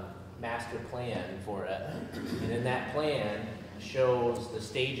the master plan for it, and in that plan shows the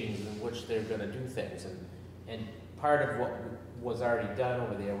stagings in which they're gonna do things, and part of what was already done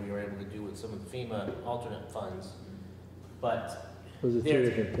over there, we were able to do with some of the FEMA alternate funds, but Those are 2 There-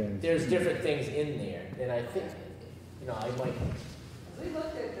 different things. there's different things in there, and I think, I might, we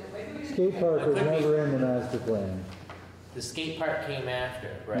looked at the, maybe we didn't. Skate park was Could be. never in the master plan. the skate park came after,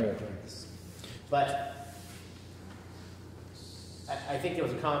 right? Yeah. But I think there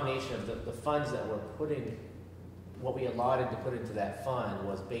was a combination of the funds that were what we allotted to put into that fund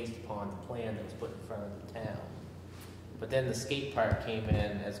was based upon the plan that was put in front of the town. But then the skate park came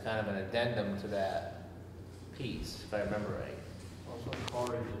in as kind of an addendum to that piece, if I remember right. Also,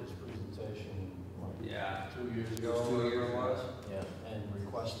 Corey did his presentation, what, Yeah. 2 years It ago, was 2 whatever years it ago. was, Yeah. and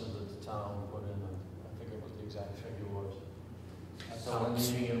requested that the town put in, I forget what the exact figure was. At So town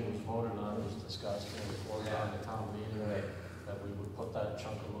it's- meeting, it was voted on, it was discussed, and it was on the town meeting, Right. that we would put that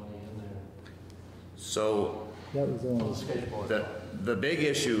chunk of money in there So That was the for the only, skateboard. the big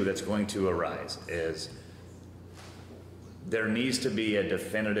issue that's going to arise is there needs to be a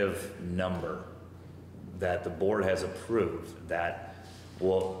definitive number that the board has approved that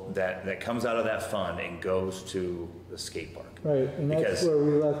comes out of that fund and goes to the skate park. right, and that's Because- where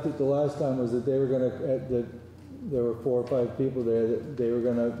we left it the last time, was that they were gonna, there were 4 or 5 people there, that they were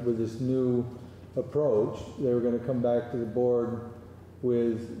gonna, with this new approach, they were gonna come back to the board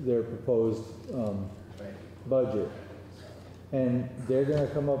with their proposed, Right. budget. And they're gonna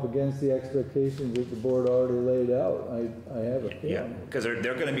come up against the expectations that the board already laid out, I have a Yeah, feeling. because they're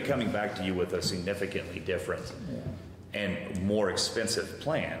going to be coming back to you with a significantly different Yeah. and more expensive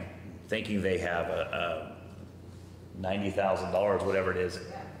plan, thinking they have a $90,000, whatever it is,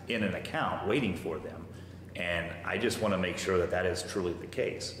 in an account waiting for them. And I just want to make sure that that is truly the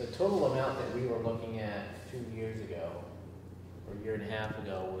case. The total amount that we were looking at 2 years ago, or a year and a half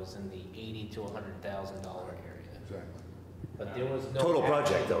ago, was in the $80,000 to $100,000 area. Exactly. But there was no. Total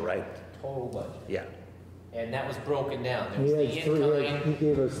project actual though, right? Total budget. Yeah. And that was broken down. There He was had the three, he in-kind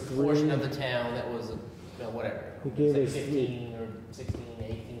gave us portion 3, of the town that was, whatever. He gave say us 15 or 16,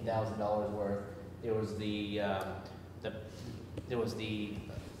 $18,000 worth. There was there was the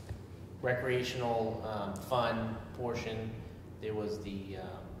recreational fund portion. There was the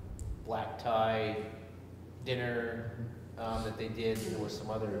black tie dinner that they did. There were some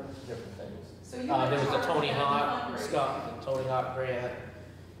other different things. So you There was the charged Tony them Hawk, fundraising. Scott, the Tony Hawk grant.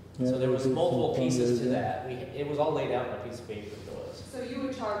 Yeah, So there was they did multiple some pieces to fundraising. that. It was all laid out on a piece of paper to us. So you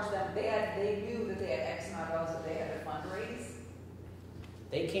would charge them, they knew that they had X amount of dollars that they had to fundraise?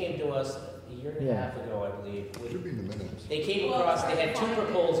 They came to us a year and a half ago, I believe. Should be in the minutes. They came across, they had 2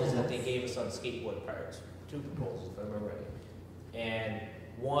 proposals that they gave us on skateboard parks. 2 proposals, if I remember right. And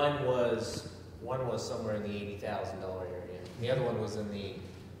one was somewhere in the $80,000 area. The other one was in the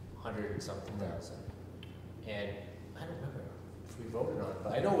 100 and something thousand. And I don't remember if we voted on it,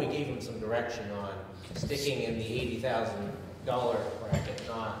 but I know we gave them some direction on sticking in the $80,000 bracket,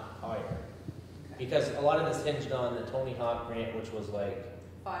 not higher. Because a lot of this hinged on the Tony Hawk grant, which was like,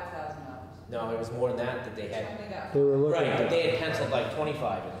 $5,000. no, it was more than that they had. Only got they were looking Right, but at, they had penciled like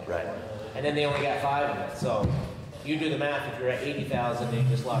 25 in there. Right. And then they only got 5 of it, so you do the math, if you're at 80,000 and you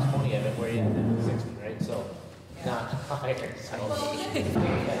just lost 20 of it, where are you at 60, right? So, not higher, so. Well, because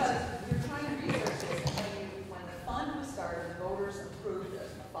you're trying to research this, when the fund was started, the voters approved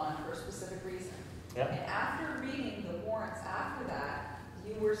a fund for a specific reason. Yep. And after reading the warrants after that,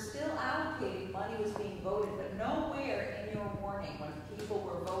 you were still allocating, money was being voted, but nowhere in your warning, when people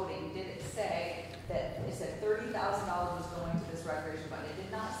were voting, did it say that, it said $30,000 was going to this recreation fund. It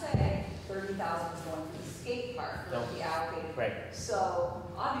did not say $30,000 was going to the skate park, that would be allocated. Right. So,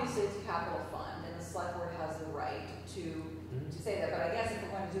 obviously, it's a capital fund, and the select board has the right to say that, but I guess if we're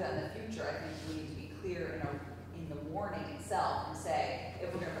going to do that in the future, I think we need to be clear in the warning itself and say,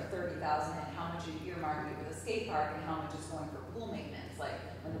 if we're gonna put $30,000 in, how much are you earmarking for the skate park and how much is going for pool maintenance? Like,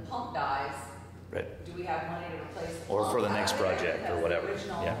 when the pump dies, Right. do we have money to replace the Or pump? for the next out there? project or Because whatever. the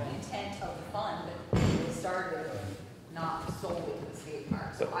original Yeah. intent of the fund was started not solely for the skate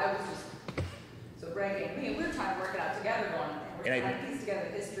park. So I was just, so Greg and me, we were trying to work it out together going, we're And I- trying to piece together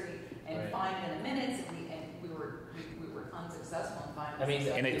history and Right. find it in the minutes, and we were unsuccessful in finding. I mean,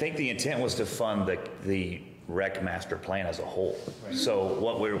 stuff. And I think the intent was to fund the rec master plan as a whole. Right. So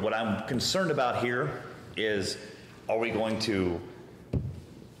what I'm concerned about here is, are we going to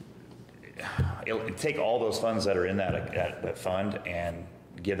take all those funds that are in that fund and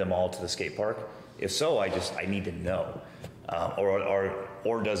give them all to the skate park? If so, I need to know.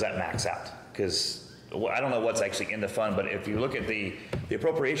 Or does that max out? Because I don't know what's actually in the fund, but if you look at the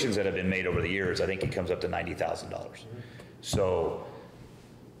appropriations that have been made over the years, I think it comes up to $90,000. So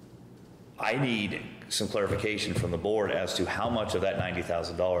I need some clarification from the board as to how much of that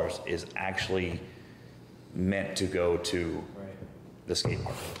 $90,000 is actually meant to go to Right. the skate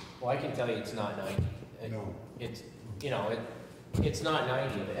park. Well, I can tell you it's not 90. No. It's, it's not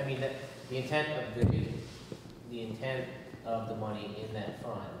 90 of it. I mean, the intent of the money in that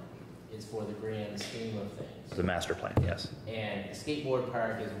fund is for the grand scheme of things. The master plan, yes. And the skateboard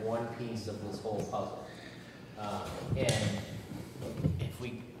park is one piece of this whole puzzle. And if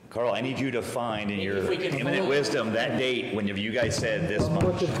we, Carl, I need you to find in your If we could eminent follow- wisdom that date when you guys said this I'm much.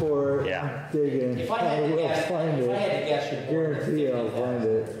 looking for it, Yeah. digging. if I had to will guess, find if I had to it. guess, you're more than Guarantee I'll find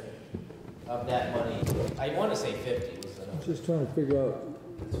 50,000 it. of that money. I want to say 50 was the number. Just trying to figure out,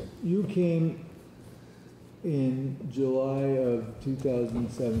 you came in July of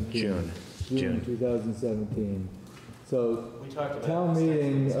 2017. June. 2017. So We talked about town this.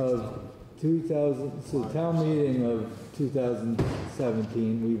 meeting of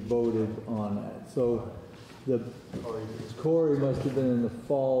 2017, we voted on that. So the Corey must have been in the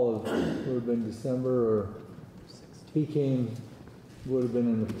fall of, would have been December, or he came, would have been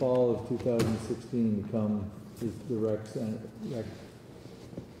in the fall of 2016 to come to the rec center, rec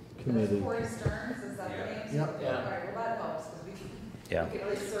committee. That's Corey Stearns, is that the name? Yeah. Yeah. All right, well, that helps, because we Yeah. can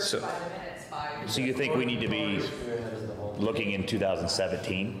really search So- by the minutes by. So you think we need to be looking in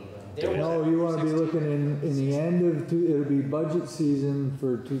 2017? No, you want to be looking in the end of, it'll be budget season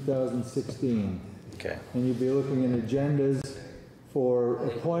for 2016. Okay. And you'll be looking at agendas for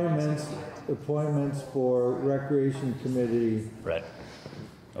appointments for recreation committee. Right.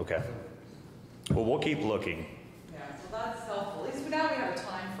 Okay. Well, we'll keep looking. Yeah, so that's helpful, at least now we have a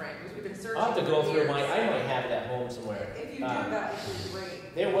time frame, because we've been searching. I'll have to go for through years. I might have it at home somewhere. If you do, that would be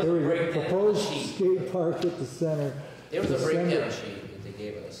great. There was a There we go. breakdown Proposed sheet. skate park at the center, There was a December- breakdown sheet that they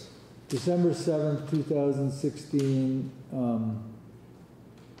gave us. December 7th, 2016.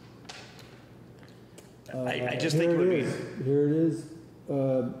 I just think it would be. Here it is.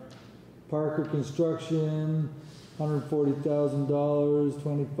 Parker Construction, $140,000,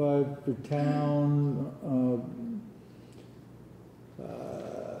 25 for town.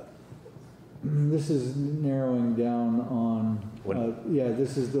 This is narrowing down on,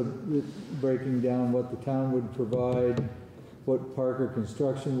 this is the breaking down what the town would provide, what Parker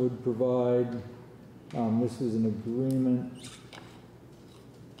Construction would provide. This is an agreement.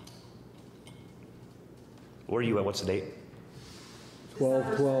 Where are you at? What's the date?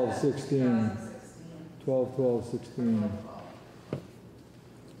 12/12/16. 12/12/16.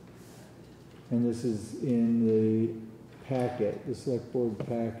 And this is in the packet, the select board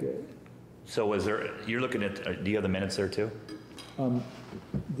packet. So was there, you're looking at, do you have the minutes there too?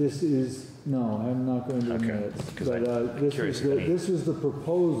 This is, no, I'm not going to the Okay, minutes. 'cause But I'm this curious was if the, any- this was the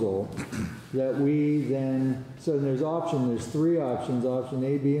proposal that we then, so there's three options, option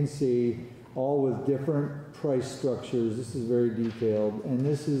A, B, and C, all with different price structures. This is very detailed. And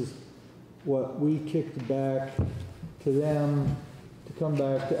this is what we kicked back to them to come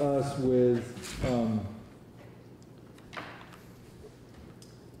back to us with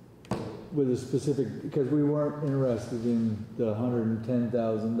a specific, because we weren't interested in the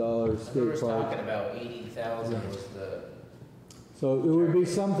 $110,000 We skate were park. talking about 80,000 was the, So it would be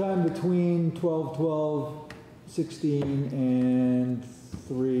sometime between 12/12/16 and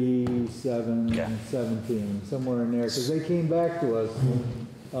 3/7/17, somewhere in there, because they came back to us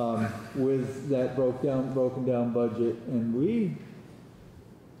with that broken down budget, and we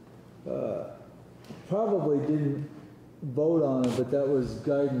probably didn't vote on it, but that was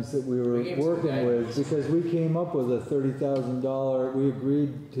guidance that we were We gave some working with, guidance. because we came up with a $30,000, we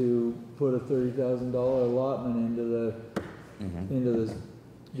agreed to put a $30,000 allotment into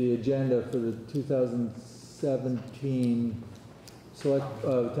the agenda for the 2017 select,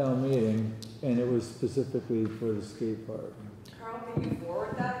 town meeting, and it was specifically for the skate park. Carl, can you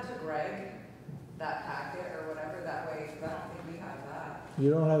forward that to Greg, that packet or whatever, that way, because I don't think we have that. You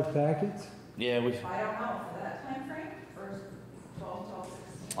don't have packets? Yeah, I don't know, for that time frame, for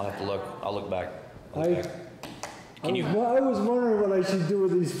 12/12/16. I'll look back. I was wondering what I should do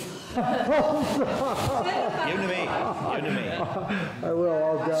with these Give them to me. Give them to me. I will,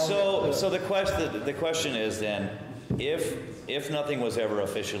 I'll down. So the question is then, if nothing was ever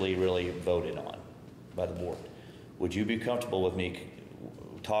officially really voted on by the board, would you be comfortable with me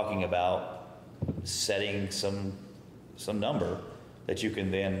talking about setting some number that you can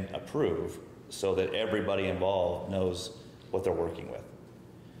then approve so that everybody involved knows what they're working with?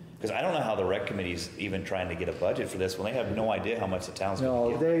 Because I don't know how the rec committee's even trying to get a budget for this when they have no idea how much the town's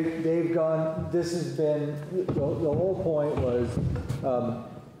going No, to get. they've gone, this has been, the whole point was,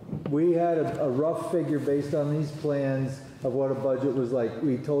 we had a rough figure based on these plans of what a budget was like.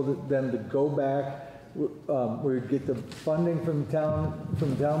 We told them to go back, we'd get the funding from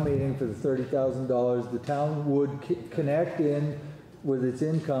town meeting for the $30,000. The town would connect in with its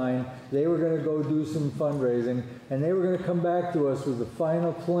in-kind. They were gonna go do some fundraising, and they were gonna come back to us with a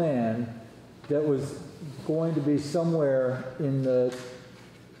final plan that was going to be somewhere in the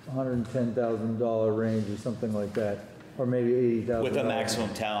 $110,000 range or something like that, or maybe $80,000. With a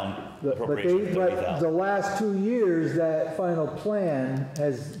maximum town But appropriation of the $30,000. last 2 years, that final plan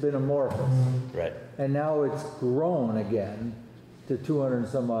has been amorphous. Right. And now it's grown again to $200 and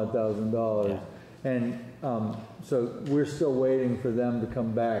some odd thousand. And so we're still waiting for them to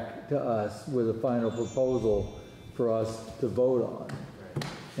come back to us with a final proposal for us to vote on.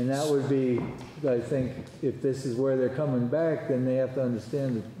 And that would be, I think, if this is where they're coming back, then they have to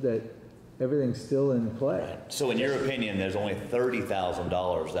understand that everything's still in play. Right. So in your opinion, there's only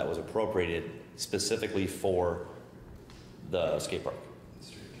 $30,000 that was appropriated specifically for the skate park?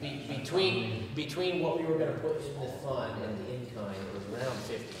 Between what we were gonna put in the fund and the in-kind, it was around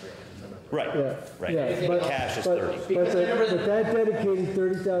 50 grand. Right, Yeah, right. yeah, but- Cash is but- 30. But that dedicated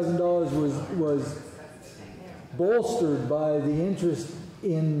 $30,000 was bolstered by the interest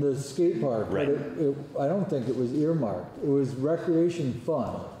in the skate park. Right. But I don't think it was earmarked. It was recreation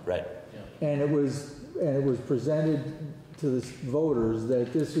fund. Right. And it was presented to the voters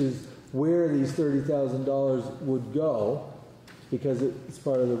that this is where these $30,000 would go because it's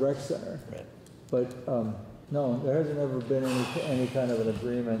part of the rec center. Right. But, no, there hasn't ever been any kind of an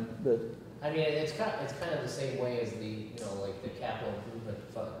agreement that, I mean, it's kind of the same way as like the capital improvement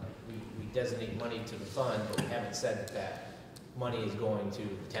fund. We designate money to the fund, but we haven't said that money is going to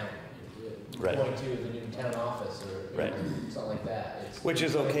the town. Right. Going to the new town office or Right. something like that. Which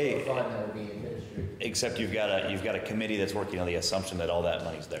is okay. A fund that will be administered. Except you've got a committee that's working on the assumption that all that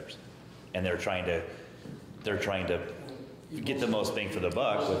money's theirs. And they're trying to get the most bang for the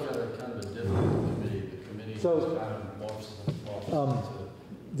buck. Kind of a different committee. The committee So, is kind of morphs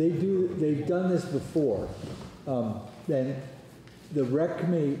into they've done this before. Then the rec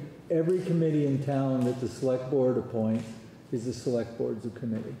committee, every committee in town that the select board appoints is the select board's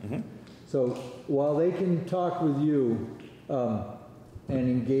committee. Mhm. So while they can talk with you and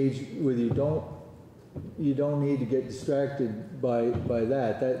engage with you, you don't need to get distracted by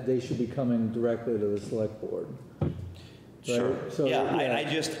that they should be coming directly to the select board. Right? Sure. So,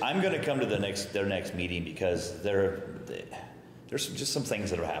 I'm going to come to their next meeting because there's just some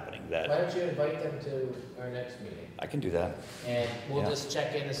things that are happening Why that don't you invite them to our next meeting? I can do that. And we'll Yeah. just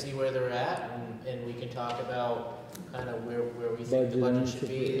check in to see where they're at, and we can talk about kind of where we think the Budget budget should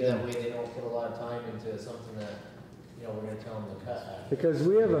be. yeah. That way they don't put a lot of time into something that, we're gonna tell them to cut. Because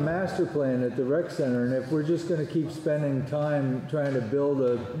we have a master plan at the rec center, and if we're just gonna keep spending time trying to build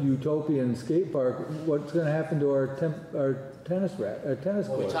a utopian skate park, what's gonna happen to our tennis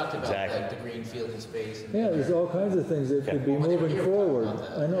Well, we court? talked about Exactly. like the green fielding space. And Yeah, there's all kinds of things that Okay. could be Well, moving you're forward. talking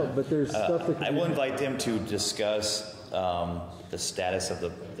about that, I know, yeah. but there's stuff that could I be. will invite them to discuss the status of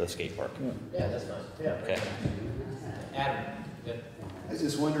the skate park. Yeah, that's fine, yeah. Okay. Adam, yeah. I was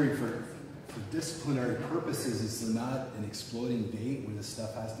just wondering, for disciplinary purposes, is there not an exploding date when this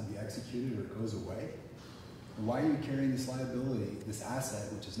stuff has to be executed or it goes away? And why are you carrying this liability, this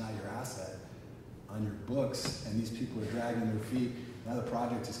asset, which is not your asset, on your books, and these people are dragging their feet? Now the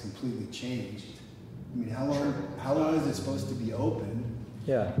project is completely changed. I mean, how long is it supposed to be open?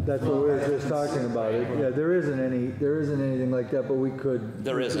 Yeah, that's what we were just talking about. Yeah, there isn't anything like that, but we could.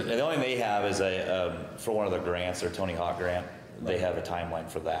 There isn't. The only thing they have is for one of the grants, their Tony Hawk grant. They have a timeline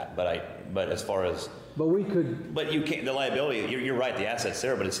for that. But as far as But we could, but you can't. The liability. You're right. The asset's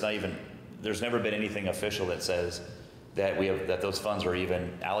there, but it's not even. There's never been anything official that says that those funds are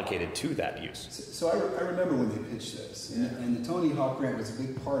even allocated to that use. So I remember when they pitched this, and the Tony Hawk grant was a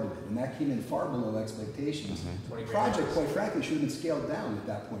big part of it, and that came in far below expectations. The project, quite frankly, should have been scaled down at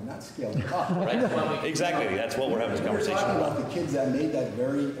that point, not scaled up. Right. Exactly. That's what we're having this We're conversation talking about. about the kids that made that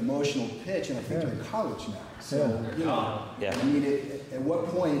very emotional pitch, and I think they're in college now. So, Yeah. I mean, at what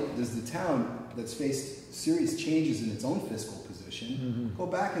point does the town that's faced serious changes in its own fiscal position insufficient, go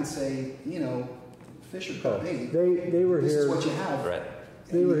back and say, you know, Fisher, hey, They were this here. is what you have. Right.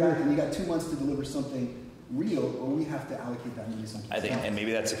 They were here. And you got 2 months to deliver something real, or we have to allocate that money someplace I think, else. and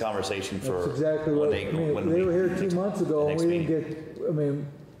maybe that's a conversation for. That's exactly what, I mean, they were here 2 months ago, and we didn't get, I mean,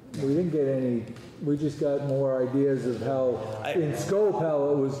 we didn't get any, we just got more ideas of how, in scope, how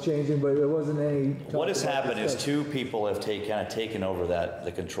it was changing, but there wasn't any. What has talk about happened is this. 2 people have kind of taken over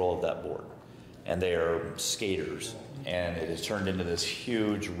the control of that board. And they are skaters. And it has turned into this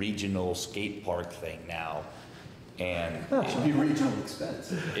huge regional skate park thing now. And It should be regional expense.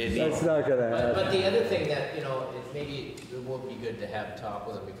 That's not gonna happen. But the other thing that, you know, maybe it would be good to have a talk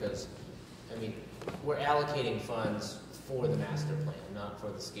with them because, I mean, we're allocating funds for the master plan, not for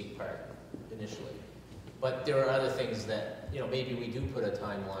the skate park initially. But there are other things that, you know, maybe we do put a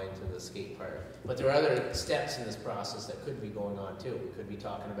timeline to the skate park. But there are other steps in this process that could be going on too. We could be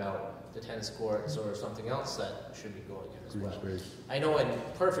talking about the tennis courts or something else that should be going in as well. I know in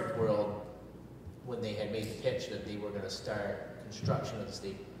perfect world, when they had made the pitch that they were going to start construction of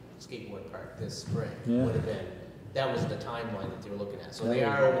the skateboard park this spring, would have been, that was the timeline that they were looking at. So they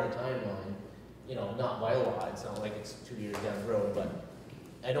are over the timeline, you know, not by a lot. It's not like it's 2 years down the road, but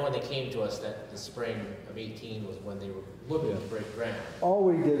I know when they came to us that the spring of 18 was when they were looking to break ground. All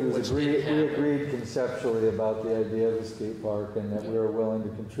we did was Which agree, didn't we happen. agreed conceptually about the idea of the skate park and that we were willing to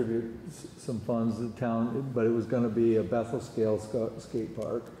contribute some funds to the town, but it was gonna be a Bethel scale skate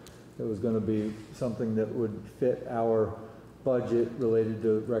park. It was gonna be something that would fit our budget related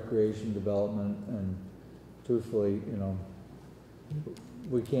to recreation development, and truthfully, you know,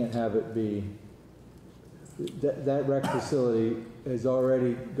 we can't have it be, that rec facility has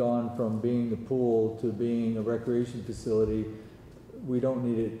already gone from being the pool to being a recreation facility. We don't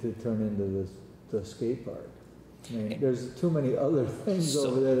need it to turn into the skate park. I mean, there's too many other things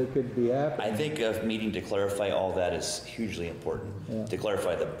over there that could be happening. I think a meeting to clarify all that is hugely important. Yeah. To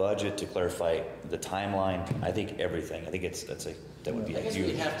clarify the budget, to clarify the timeline, I think everything. I think that would be I a guess huge.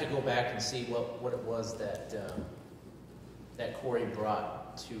 we'd have to go back and see what it was that, that Corey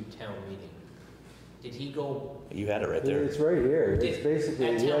brought to town meeting. Did he go? You had it right there. It's right here. It's Did, basically.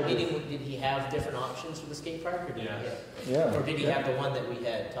 at he town had meeting, did he have different options for the skate park, or did he have? Yeah. Or did he have the one that we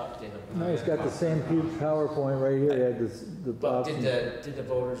had talked to him? No, he's got the same huge PowerPoint right here. He had the But options. did the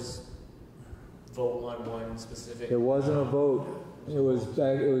voters vote on one specific? It wasn't a vote. It was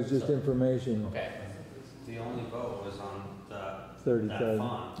just information. Okay. The only vote was on that 30,000.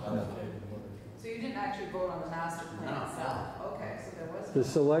 fund. Okay. So you didn't actually vote on the master plan No. itself? Okay, so there was. The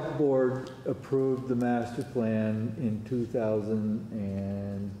select board approved the master plan in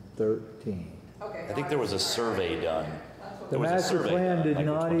 2013. Okay. I think there was a survey done. That's what. The There was a master survey plan done, did like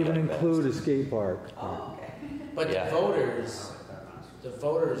not 20 even at best. include a skate park. Oh, okay. But Yeah. the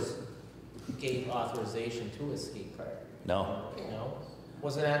voters gave authorization to a skate park. No, No?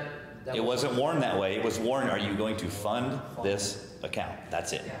 Wasn't that? it wasn't warned that way. It was warned, are you going to fund this account?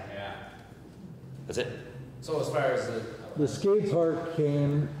 That's it. Yeah. That's it. So as far as The skate park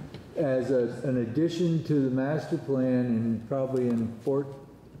came as an addition to the master plan in probably in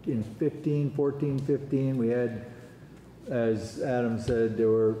 15, we had, as Adam said, there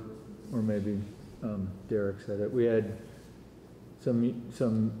were, or maybe Derek said it, we had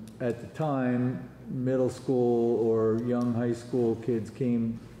some at the time, middle school or young high school kids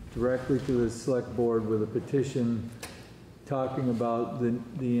came directly to the select board with a petition talking about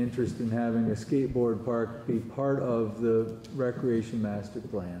the interest in having a skateboard park be part of the recreation master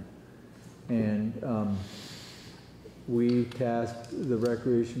plan. And we tasked the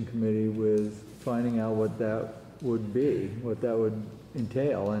recreation committee with finding out what that would be, what that would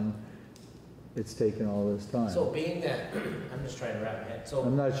entail, and it's taken all this time. so being that, I'm just trying to wrap my head, so.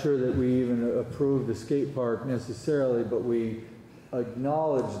 I'm not sure that we even approved the skate park necessarily, but we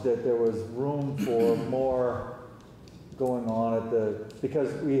acknowledged that there was room for more going on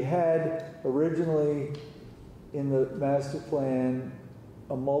because we had originally in the master plan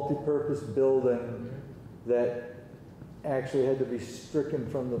a multi-purpose building that actually had to be stricken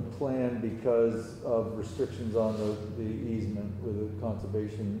from the plan because of restrictions on the easement with the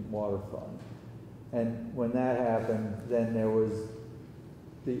conservation water fund. And when that happened, then there was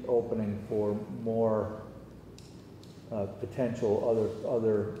the opening for more potential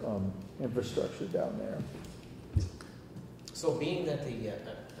other infrastructure down there. So being that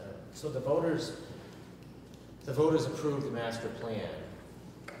so the voters approved the master plan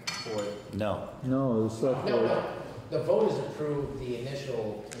for. No. No, the select board. No, the voters approved the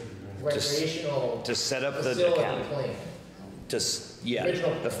initial recreational To set up the facility account. plan. Yeah,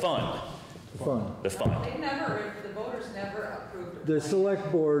 the fund. Fund. The fund. The voters never approved. The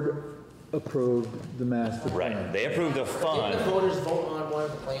select board approved the master plan. Right, they approved the Didn't fund. the voters vote on one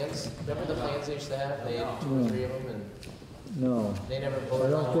of the plans? Remember the plans they used to have? They had 2 or 3 of them, and No, they never I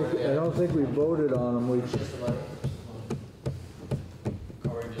voted on one. I don't think we voted on them, we, It's just the money.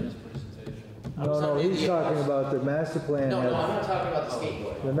 Corey did his presentation. no, he's talking about the master plan No, I'm had, not talking about the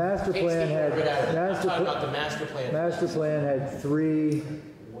skateboard. the master Take plan skateboard right out of it. I'm master, talking pla- about the master plan. master plan had 3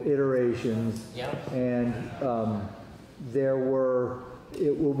 iterations. Yeah, And there were,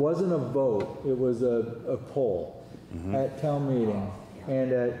 it wasn't a vote, it was a poll at town meeting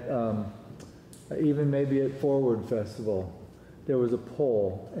and at, even maybe at Forward Festival, there was a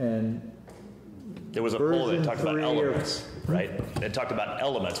poll and There was a poll that version talked about 3 or- elements, right? It talked about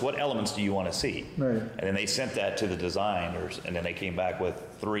elements. What elements do you want to see? Right. And then they sent that to the designers, and then they came back with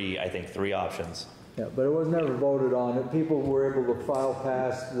 3 options. Yeah, but it was never voted on. People were able to file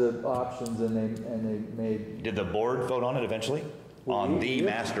past the options and they made. Did the board vote on it eventually? On the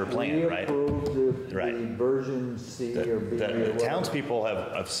master plan, right? We approved the Right. version C or B or The whatever. townspeople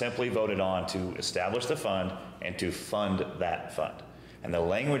have simply voted on to establish the fund and to fund that fund. And the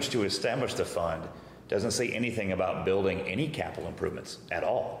language to establish the fund doesn't say anything about building any capital improvements at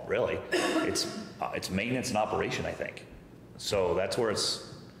all, really. It's maintenance and operation, I think. So that's where it's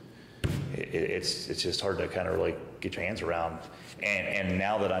just hard to kind of really get your hands around. And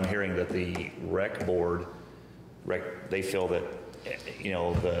now that I'm hearing that the rec board, they feel that, you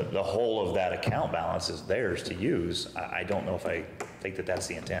know, the whole of that account balance is theirs to use, I don't know if I think that that's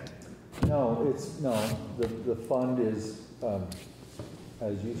the intent. No, the fund is,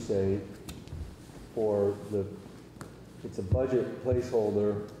 as you say, it's a budget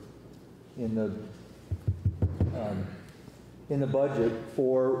placeholder in the budget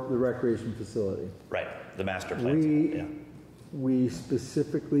for the recreation facility. Right, the master plan, yeah. We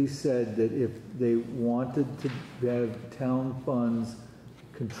specifically said that if they wanted to have town funds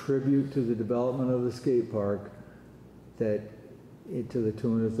contribute to the development of the skate park, that to the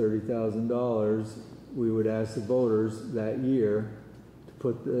tune of $30,000, we would ask the voters that year to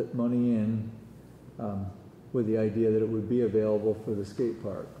put the money in with the idea that it would be available for the skate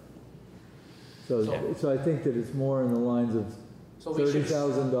park. So I think that it's more in the lines of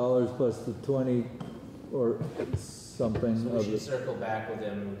 $30,000 plus the 20 or something. so we should circle back with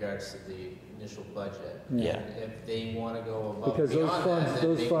them in regards to the initial budget. Yeah. And if they want to go above Because beyond that,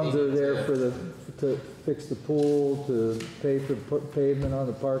 then those funds are need there to- to fix the pool, to pay for pavement on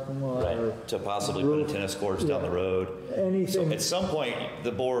the parking lot. Or Right, to possibly put a tennis courts down the road. So anything. at some point,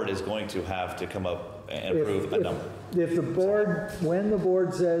 the board is going to have to come up and approve a number. If the board, when the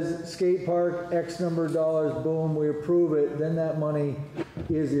board says skate park, X number of dollars, boom, we approve it, then that money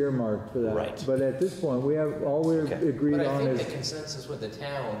is earmarked for that. Right. But at this point, all we're Okay. agreed But I on think the is, consensus with the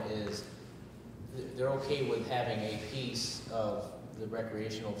town is they're okay with having a piece of the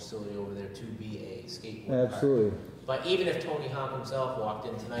recreational facility over there to be a skateboard park. absolutely. But even if Tony Hawk himself walked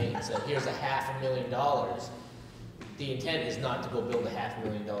in tonight and said, here's $500,000, the intent is not to go build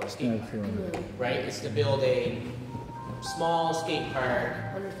 $500,000 skate park, Absolutely. right? It's to build a small skate park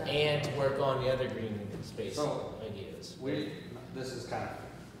and to work on the other green space So, ideas. This is kind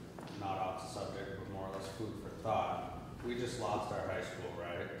of not off the subject, but more or less food for thought. We just lost our high school,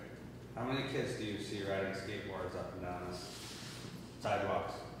 right? How many kids do you see riding skateboards up and down the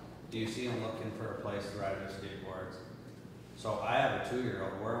sidewalks? Do you see them looking for a place to ride their skateboards? So I have a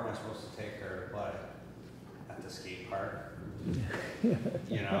 2-year-old, where am I supposed to take her to play? At the skate park?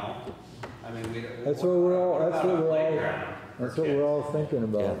 You know? I mean, That's what we're all, what that's about what a we're all, playground for that's what we're all thinking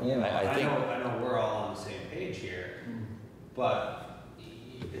about. Yeah. I think- I know we're all on the same page here, but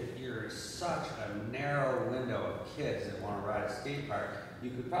you're such a narrow window of kids that want to ride a skate park.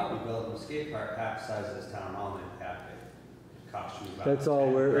 You could probably build them a skate park half the size of this town hall and have it cost you about That's all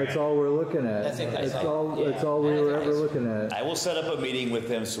we're looking at. I think that's That's all- all, that's yeah. all we I were think ever that's- looking at. I will set up a meeting with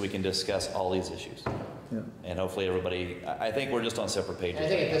them so we can discuss all these issues. Yeah. And hopefully everybody, I think we're just on separate pages. I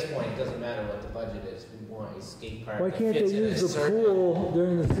think at this point, it doesn't matter what the budget is, we want a skate park Why that can't they fits in a use the certain- pool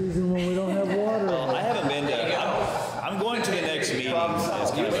during the season when we don't have water? Well, I haven't been to, I'm going to the next meeting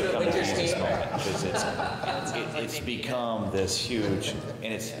as kind of a couple of this moment, because it's become this huge,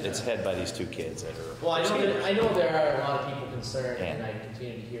 and it's head by these 2 kids that are. Well, I know there are a lot of people concerned, Yeah. and I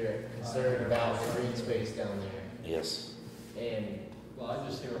continue to hear concern about the green space down there, Yes. and, Well, I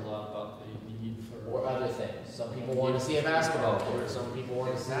just hear a lot about the need for. or other things. Some people want to see a basketball court, some people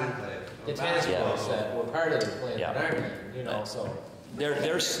want to see the tennis Yeah. courts that were part of the plan, Yeah. but aren't, you know, so.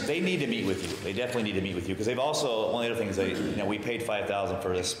 They need to meet with you. They definitely need to meet with you, because they've also, one of the other things, we paid $5,000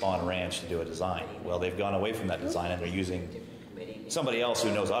 for this Spawn Ranch to do a design. Well, they've gone away from that design and they're using somebody else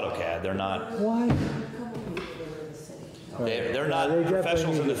who knows AutoCAD. They're not, Why? They're not They definitely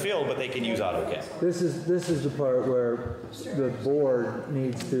professionals in need the to- field, but they can use AutoCAD. This is the part where the board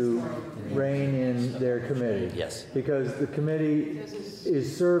needs to rein in their committee. Yes. Because the committee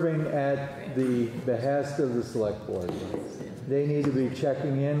is serving at the behest of the select board. They need to be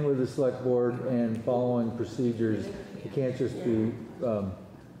checking in with the select board and following procedures. It can't just be, I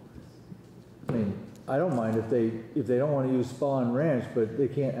mean, I don't mind if they don't want to use Spawn Ranch, but they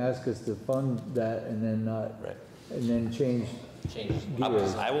can't ask us to fund that and then not, Right. and then change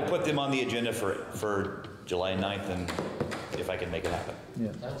gears. I will put them on the agenda for July 9th, and if I can make it happen.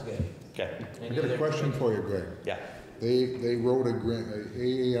 Yeah. Sounds good. Okay. I got a question for you, Greg. Yeah. They wrote a grant, a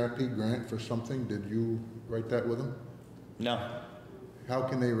AARP grant for something. Did you write that with them? No. How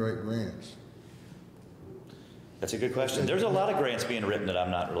can they write grants? That's a good question. There's a lot of grants being written that I'm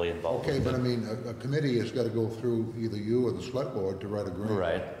not really involved Okay, with. but I mean, a committee has got to go through either you or the select board to write a grant.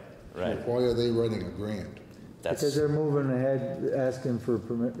 Right, right. Why are they writing a grant? Because they're moving ahead, asking for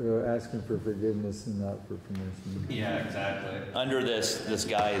asking for forgiveness and not for permission. Yeah, exactly. Under this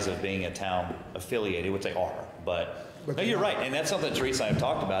guise of being a town affiliated, which they are, but no, you're right, and that's something Teresa and I have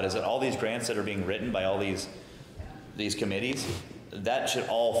talked about, is that all these grants that are being written by all these committees, that should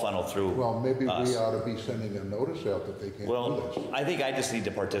all funnel through Well, maybe us. we ought to be sending a notice out that they can't do Well, this. I think I just need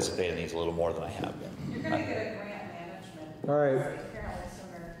to participate in these a little more than I have been. You're gonna get a grant management. All right. Apparently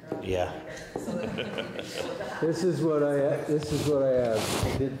sooner rather than Yeah. later. So that- This is what I have.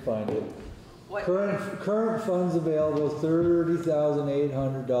 I did find it. What- Current funds available,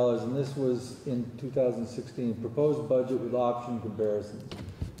 $30,800, and this was in 2016. Proposed budget with option comparisons.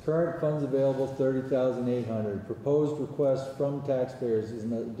 Current funds available, $30,800. Proposed request from taxpayers is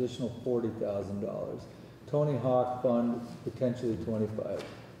an additional $40,000. Tony Hawk Fund, potentially $25,000.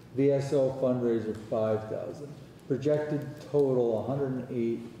 VSO fundraiser, $5,000. Projected total,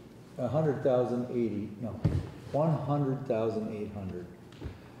 $100,800.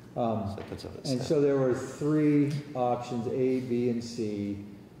 And so there were three options, A, B, and C.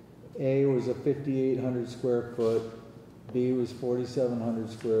 A was a 5,800 square foot, B was 4,700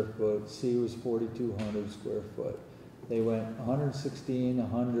 square foot, C was 4,200 square foot. They went 116,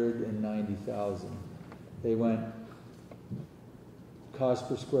 100, and 90,000. They went, cost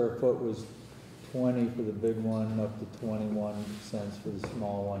per square foot was 20 for the big one, up to 21 cents for the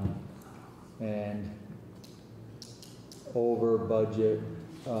small one. And over budget,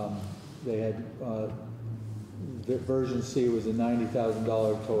 they had, version C was a $90,000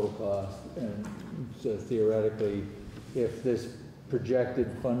 total cost. And so theoretically, if this projected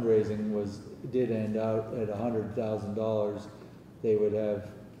fundraising did end out at $100,000, they would have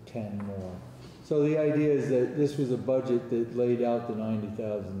 10 more. So the idea is that this was a budget that laid out the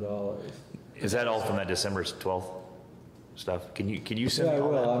 $90,000. Is that all from that December 12th stuff? Can you send Yeah, me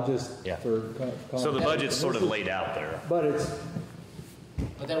all that? well, I'm just Yeah. for. So the budget's sort of laid out there. But it's,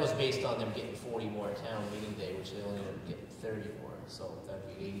 But that was based on them getting 40 more at town meeting day, which they only ended up getting 30 more, so that'd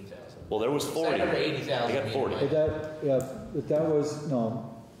be 80,000. Well, there was 40. Or 80,000. They got 40. but that was, no.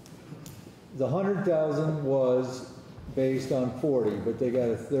 The 100,000 was based on 40, but they got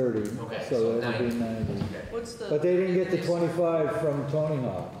a 30, Okay, so so that would be 90. What's the? But they didn't get the 25 from Tony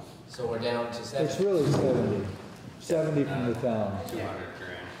Hawk. So we're down to 7. It's really 70. 70 from the town. 200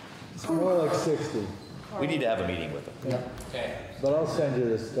 grand. It's more like 60. We need to have a meeting with them. Yeah. Okay. But I'll send you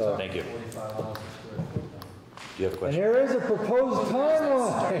this stuff. Thank you. 45 dollars a square foot now. Do you have a And question? there is a proposed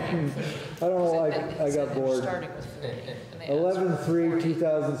timeline. I don't know, I got bored. Starting with 40, and they asked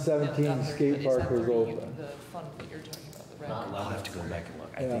 11/3/2017 for- skate is park that was 30 open. The fund that you're talking about, the Not rent. I'll have to go back and look.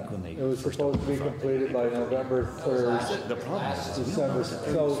 I Yeah, think when they it was first supposed to opened be the front, completed by November 3rd, The problem is, December, so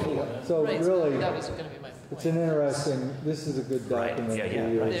Right, really, that was gonna be my it's an point. interesting, this is a good Right, document yeah, for yeah,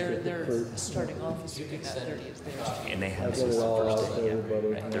 you. right. They're for- starting off assuming that 30 is theirs. and they I have get since it the all first out day. to everybody.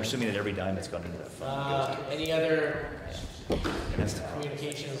 Right. They're assuming that every dime that's gone into that fund goes to Any other and that's the problem.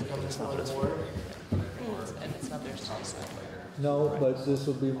 communications coming from the board? And it's not theirs to decide. No, but this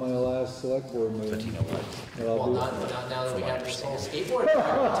will be my last select board But you meeting. know what? And I'll Well, be- not now that we have this whole skateboard.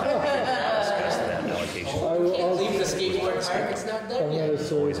 That allocation. Can't leave the skateboard park, it's not I'm done gonna yet.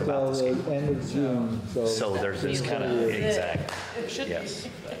 serve Always about till the the end of June, So there's this kind of, exactly, It should be. yes.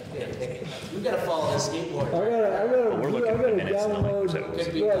 We gotta follow the skateboard. I gotta we're looking at the minutes and I'm like, download, so it was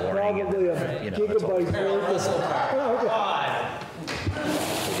Could be yeah, boring and, probably a you know, that's all. gigabyte Carol worth Russell of, car. God. I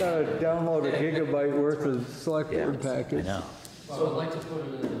gotta download a gigabyte worth of select Yeah, board I package. know. So I'd like to put it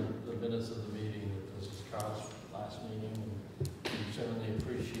in the minutes of the meeting, that this is Carl's last meeting, and we certainly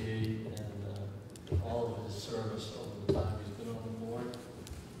appreciate all of his service over the time he's been on the board,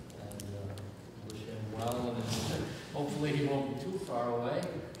 and wish him well, and hopefully he won't be too far away.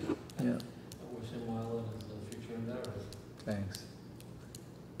 Yeah. I wish him well in his future endeavors.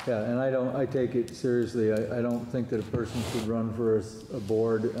 Yeah, and I take it seriously. I don't think that a person should run for a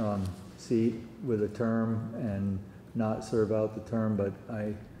board seat with a term and not serve out the term, but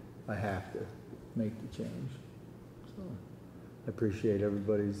I have to make the change. So I appreciate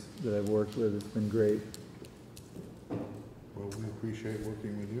everybody's that I've worked with. It's been great. Well, we appreciate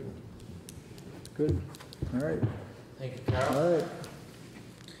working with you. Good. All right. Thank you, Carl. All right.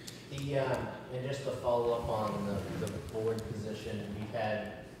 And just to follow up on the board position, we've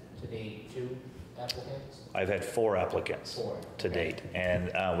had to date 2 applicants? I've had 4 applicants 4. to date,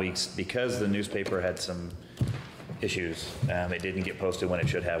 and because the newspaper had some issues, it didn't get posted when it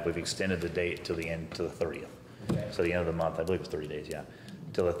should have. We've extended the date to the 30th. Okay. So the end of the month, I believe it's 30 days, yeah,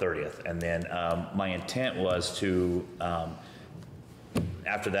 till the 30th. And then my intent was to,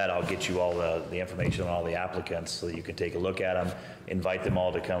 after that, I'll get you all the information on all the applicants so that you can take a look at them, invite them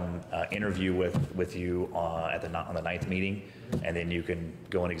all to come interview with you on the 9th meeting, and then you can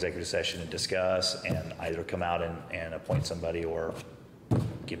go in executive session and discuss and either come out and appoint somebody or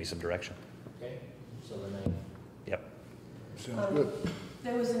give me some direction. Okay, so the 9th. Yep. Sounds good.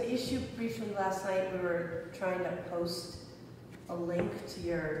 There was an issue briefly last night. We were trying to post a link to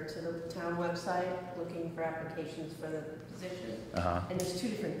the town website, looking for applications for the position. And there's 2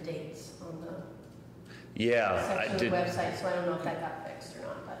 different dates on the section of the website, so I don't know if that got fixed or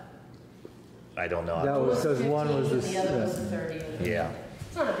not, but. I don't know. That was because one was the other was the 30th. Yeah.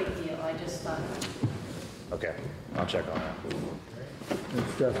 It's not a big deal, I just thought. Okay, I'll check on that.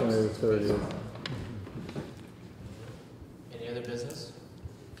 It's definitely the 30th. Any other business?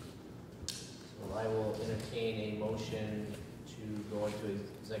 Well, I will entertain a motion to go into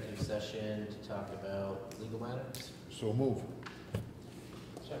executive session to talk about legal matters. So move.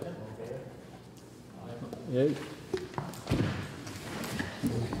 Second, okay. Yay.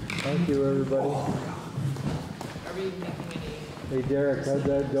 Thank you, everybody. Are we making any? Hey, Derek, how'd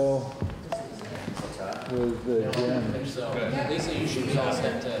that go with the I gym? think so. Lisa, you should be all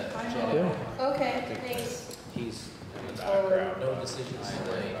set to Jen. Yeah. Okay, thanks. He's in the background. No decisions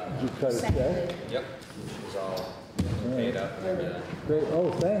today. Did you cut a check? Yep. She was all Paid up and everything. Great,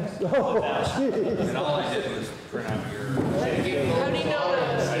 oh, thanks. Oh, jeez. And all I did was print out your. How do you know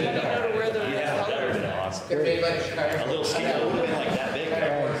where the Yeah, that would have been awesome. They're made by the A little skinny, it would have been like that big.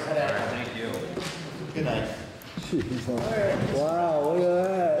 Thank you. Good night. Jeez. Wow, look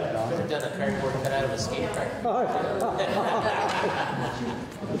at that. They've done a cardboard cut out of a skate park.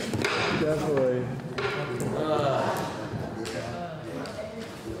 Definitely.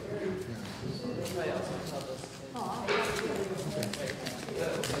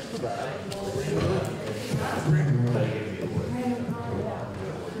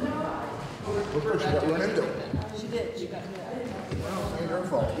 Look where she got run into. She did, she got Ain't her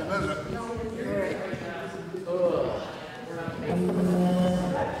fault. Good visit.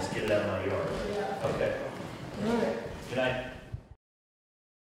 Just get it out of my yard. Okay. Good night.